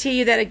guarantee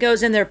you that it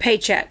goes in their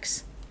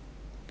paychecks.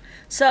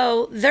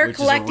 So they're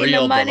collecting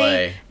the money,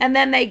 delay. And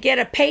then they get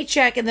a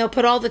paycheck, and they'll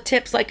put all the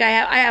tips. Like I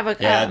have a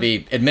that'd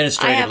be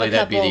administratively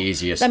that'd be the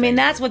easiest. I mean,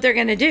 that's what they're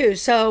going to do.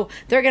 So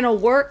they're going to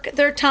work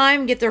their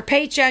time, get their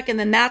paycheck, and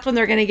then that's when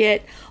they're going to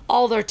get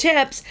all their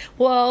tips.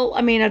 Well,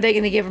 I mean, are they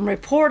going to give them a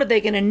report? Are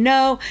they going to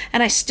know?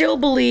 And I still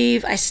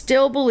believe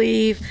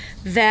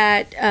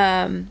that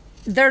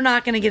they're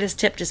not going to get as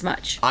tipped as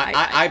much.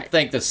 I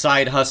think the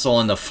side hustle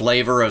and the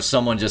flavor of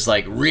someone just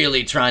like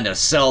really trying to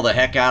sell the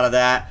heck out of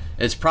that,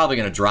 it's probably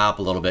going to drop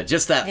a little bit.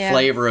 Just that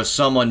flavor of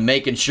someone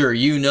making sure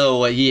you know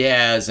what he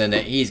has and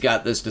that he's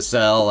got this to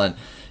sell, and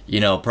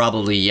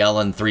probably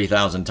yelling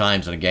 3,000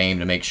 times in a game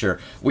to make sure.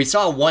 We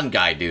saw one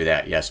guy do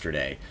that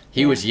yesterday.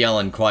 He was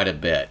yelling quite a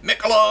bit.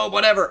 Michelob,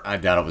 whatever. I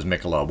doubt it was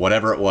Michelob.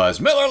 Whatever it was.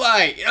 Miller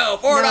Lite,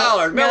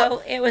 $4.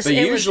 No, it was. But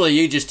usually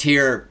you just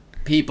hear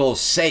people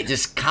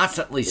just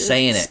constantly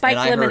saying it. Spike and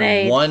I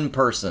lemonade. heard one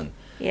person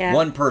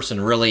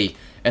really,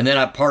 and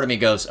then part of me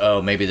goes,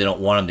 oh, maybe they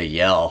don't want him to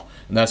yell.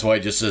 And that's why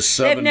it just says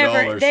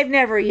 $7. They've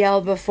never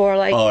yelled before.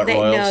 Like at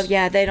Royals?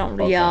 They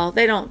don't yell.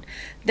 They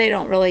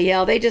don't really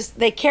yell.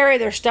 They carry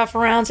their stuff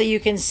around so you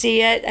can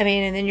see it. I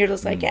mean, and then you're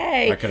just like,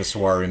 hey. I could have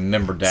swore I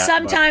remembered that.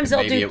 Sometimes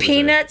they'll do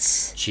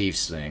peanuts.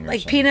 Chiefs thing.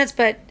 Like peanuts,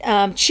 but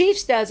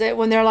Chiefs does it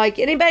when they're like,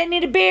 anybody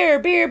need a beer?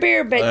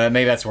 But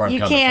maybe that's where I'm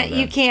coming from.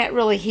 You can't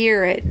really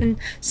hear it. And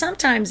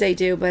sometimes they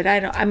do, but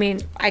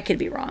I could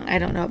be wrong. I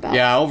don't know about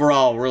Yeah,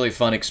 overall, really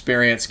fun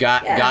experience.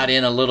 Got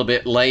in a little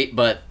bit late,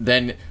 but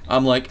then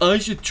I'm like,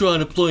 I should try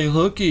to play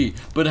hooky.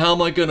 But how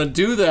am I going to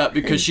do that?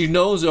 Because she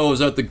knows I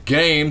was at the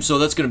game, so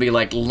that's going to be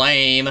like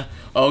lame.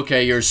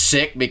 Okay, you're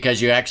sick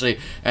because you actually.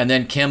 And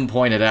then Kim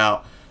pointed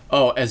out,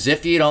 as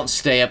if you don't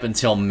stay up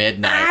until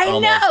midnight. I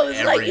know. It's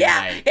every like,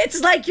 night. It's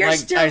like you're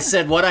still. I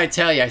said, what'd I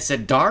tell you? I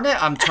said, darn it,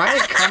 I'm trying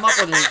to come up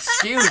with an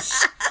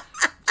excuse.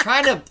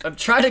 I'm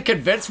trying to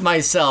convince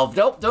myself.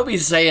 Don't be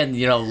saying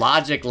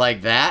logic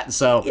like that.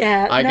 So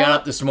I got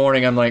up this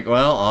morning. I'm like,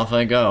 well, off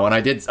I go. And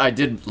I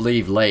did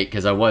leave late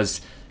because I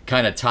was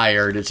kind of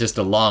tired. It's just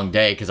a long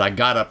day because I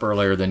got up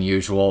earlier than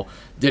usual.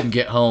 Didn't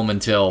get home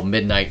until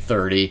midnight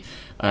 30.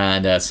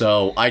 And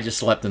so I just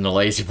slept in the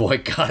lazy boy.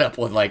 Got up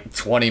with like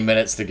 20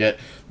 minutes to get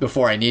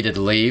before I needed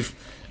to leave,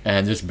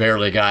 and just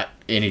barely got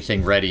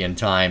anything ready in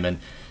time. And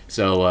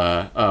so,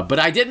 but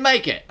I did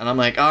make it, and I'm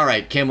like, all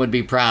right, Kim would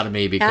be proud of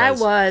me because I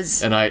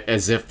was, and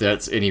as if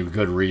that's any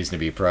good reason to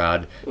be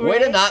proud. Way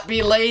to not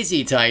be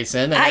lazy,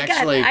 Tyson. And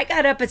I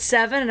got up at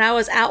 7, and I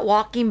was out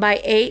walking by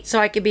 8, so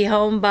I could be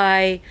home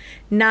by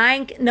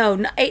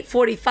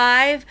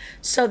 8:45,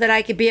 so that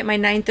I could be at my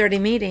 9:30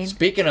 meeting.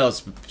 Speaking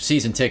of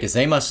season tickets,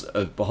 they must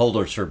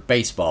holders for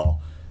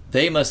baseball.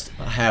 They must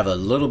have a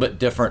little bit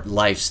different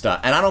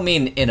lifestyle, and I don't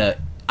mean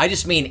I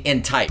just mean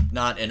in type,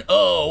 not in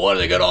what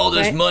do they got all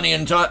this money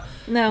in type?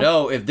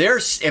 No, if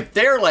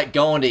they're like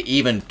going to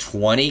even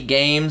 20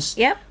 games,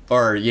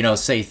 or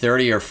say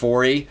 30 or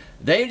 40,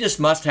 they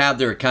just must have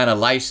their kind of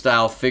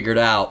lifestyle figured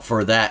out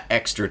for that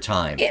extra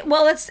time.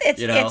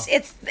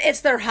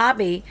 It's their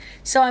hobby.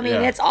 So I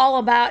mean, it's all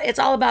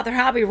about their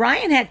hobby.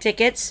 Ryan had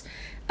tickets.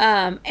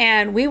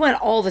 And we went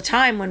all the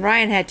time when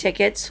Ryan had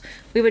tickets.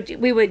 We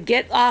would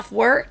get off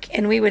work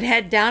and we would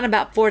head down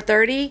about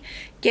 4:30,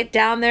 get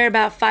down there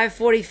about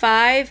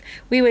 5:45.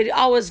 We would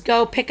always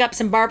go pick up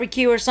some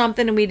barbecue or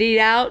something, and we'd eat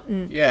out.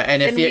 And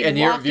if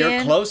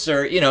you're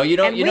closer, you don't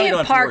have to worry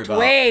about. Parked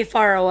way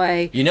far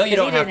away. You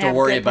don't have to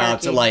worry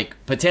about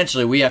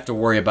potentially we have to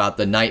worry about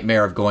the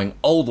nightmare of going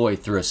all the way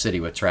through a city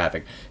with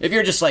traffic. If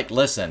you're just like,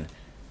 listen,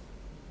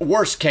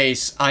 worst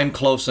case, I'm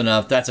close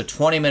enough. That's a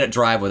 20-minute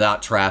drive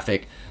without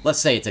traffic. Let's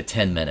say it's a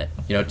 10-minute.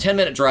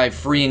 10-minute drive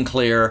free and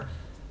clear.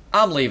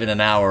 I'm leaving an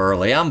hour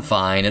early. I'm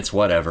fine. It's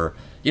whatever.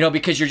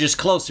 Because you're just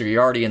closer.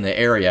 You're already in the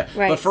area.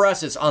 Right. But for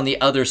us, it's on the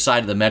other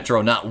side of the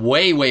metro. Not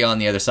way, way on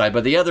the other side.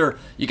 But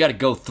you got to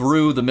go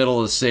through the middle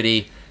of the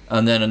city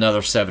and then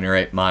another 7 or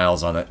 8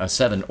 miles on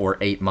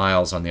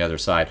the other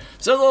side.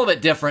 So a little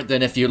bit different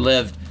than if you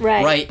lived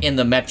right in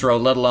the metro,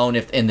 let alone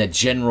if in the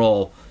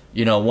general,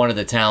 one of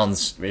the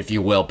towns, if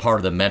you will, part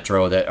of the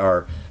metro that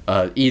are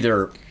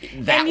either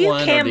that one or the adjacent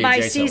one. And you can buy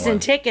season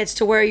tickets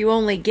to where you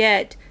only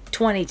get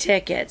 20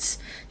 tickets.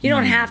 You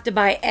don't have to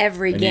buy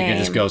every game. You can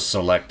just go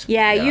select.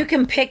 Yeah, you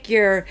can pick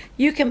your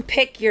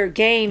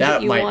game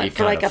that you want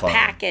for like a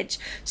package.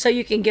 So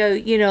you can go,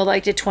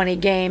 like to 20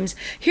 games.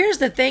 Here's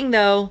the thing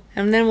though,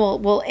 and then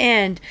we'll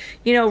end.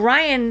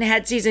 Ryan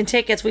had season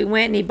tickets. We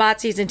went and he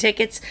bought season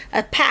tickets,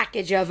 a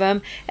package of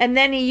them, and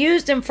then he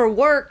used them for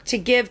work to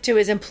give to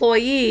his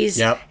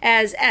employees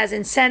as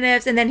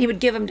incentives, and then he would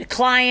give them to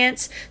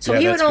clients. So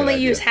he would only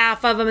use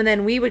half of them, and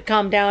then we would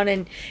come down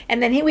and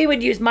then we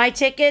would use my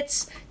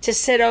tickets to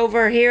sit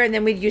over here, and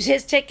then we'd use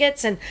his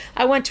tickets. And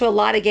I went to a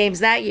lot of games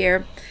that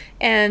year,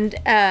 and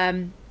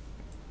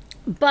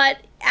but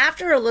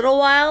after a little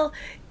while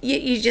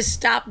you just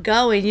stop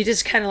going. You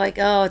just kind of like,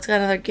 it's got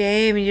another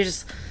game, and you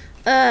just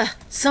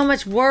so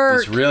much work.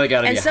 It's really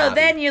got to be a hobby.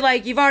 Then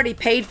you've already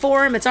paid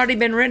for him. It's already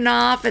been written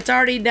off. It's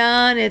already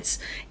done.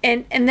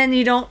 And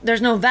then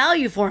there's no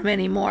value for him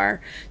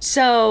anymore.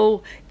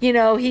 So he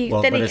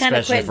kind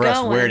of quit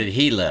going. Where did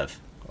he live?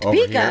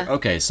 Topeka.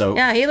 Okay, so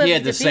he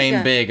had the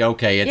same big.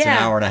 Okay, it's an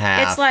hour and a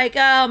half. It's like,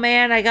 oh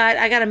man, I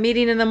got a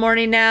meeting in the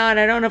morning now, and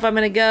I don't know if I'm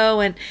going to go.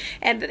 And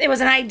it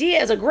was an idea.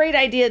 It was a great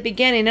idea at the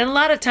beginning, and a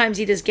lot of times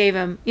he just gave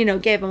them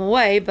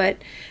away. But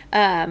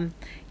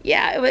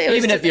it was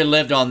even if you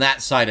lived on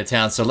that side of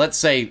town. So let's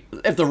say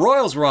if the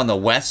Royals were on the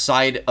west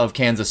side of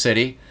Kansas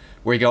City,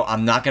 where you go,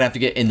 I'm not going to have to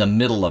get in the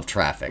middle of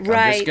traffic. I'm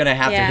Right, just going to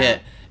have yeah. to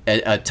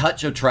hit a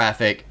touch of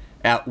traffic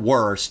at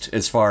worst,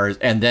 as far as,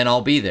 and then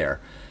I'll be there.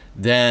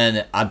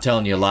 Then I'm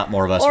telling you, a lot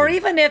more of us. Or would-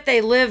 even if they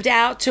lived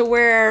out to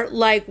where,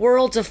 like,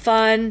 Worlds of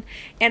Fun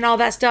and all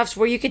that stuff,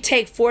 where you could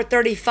take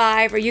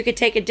 435 or you could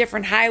take a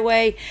different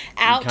highway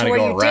out to kinda where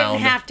go you around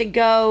didn't have to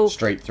go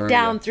straight through,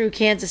 down yeah. through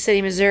Kansas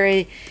City,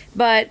 Missouri.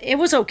 But it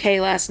was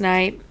okay last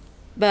night.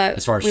 But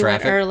As far as we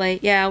traffic? went early.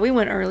 Yeah, we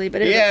went early.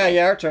 But it was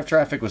yeah, our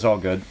traffic was all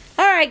good.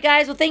 All right,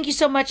 guys. Well, thank you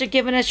so much for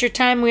giving us your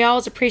time. We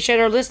always appreciate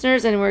our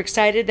listeners, and we're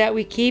excited that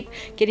we keep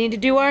getting to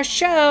do our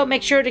show.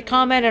 Make sure to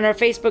comment on our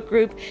Facebook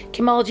group,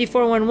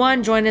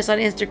 Chemology411. Join us on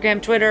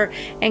Instagram, Twitter,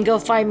 and go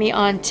find me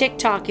on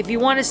TikTok. If you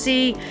want to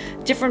see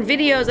different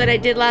videos that I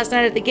did last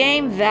night at the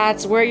game,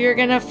 that's where you're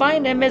going to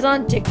find them, is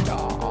on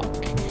TikTok.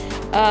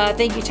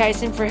 Thank you,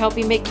 Tyson, for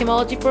helping make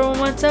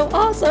Chemology411 so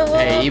awesome.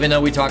 Hey, even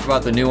though we talked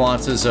about the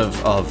nuances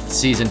of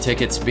season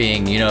tickets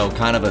being,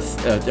 kind of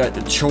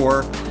a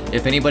chore,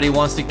 if anybody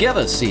wants to give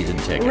us season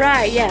tickets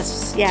Right,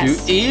 yes.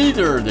 to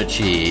either the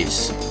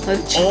Chiefs Oh, the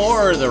Chiefs.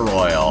 or the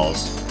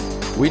Royals,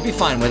 we'd be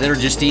fine with it. Or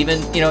just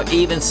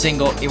even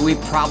single. We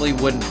probably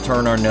wouldn't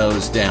turn our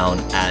nose down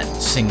at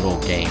single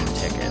game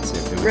tickets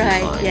if it would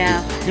Right, be fine.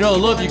 yeah. I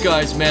love you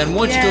guys, man.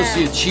 Why don't you go Yeah.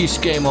 see a Chiefs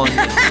game on?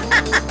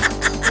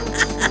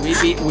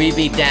 We'd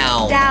be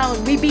down.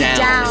 We'd be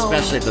down.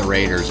 Especially if the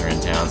Raiders are in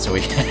town, so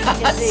we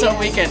Yes,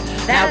 we can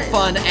That- have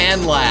fun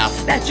and laugh.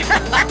 That's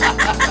right.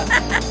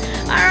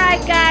 All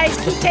right, guys.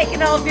 Keep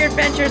taking all of your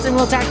adventures, and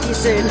we'll talk to you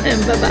soon.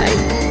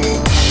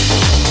 Bye-bye.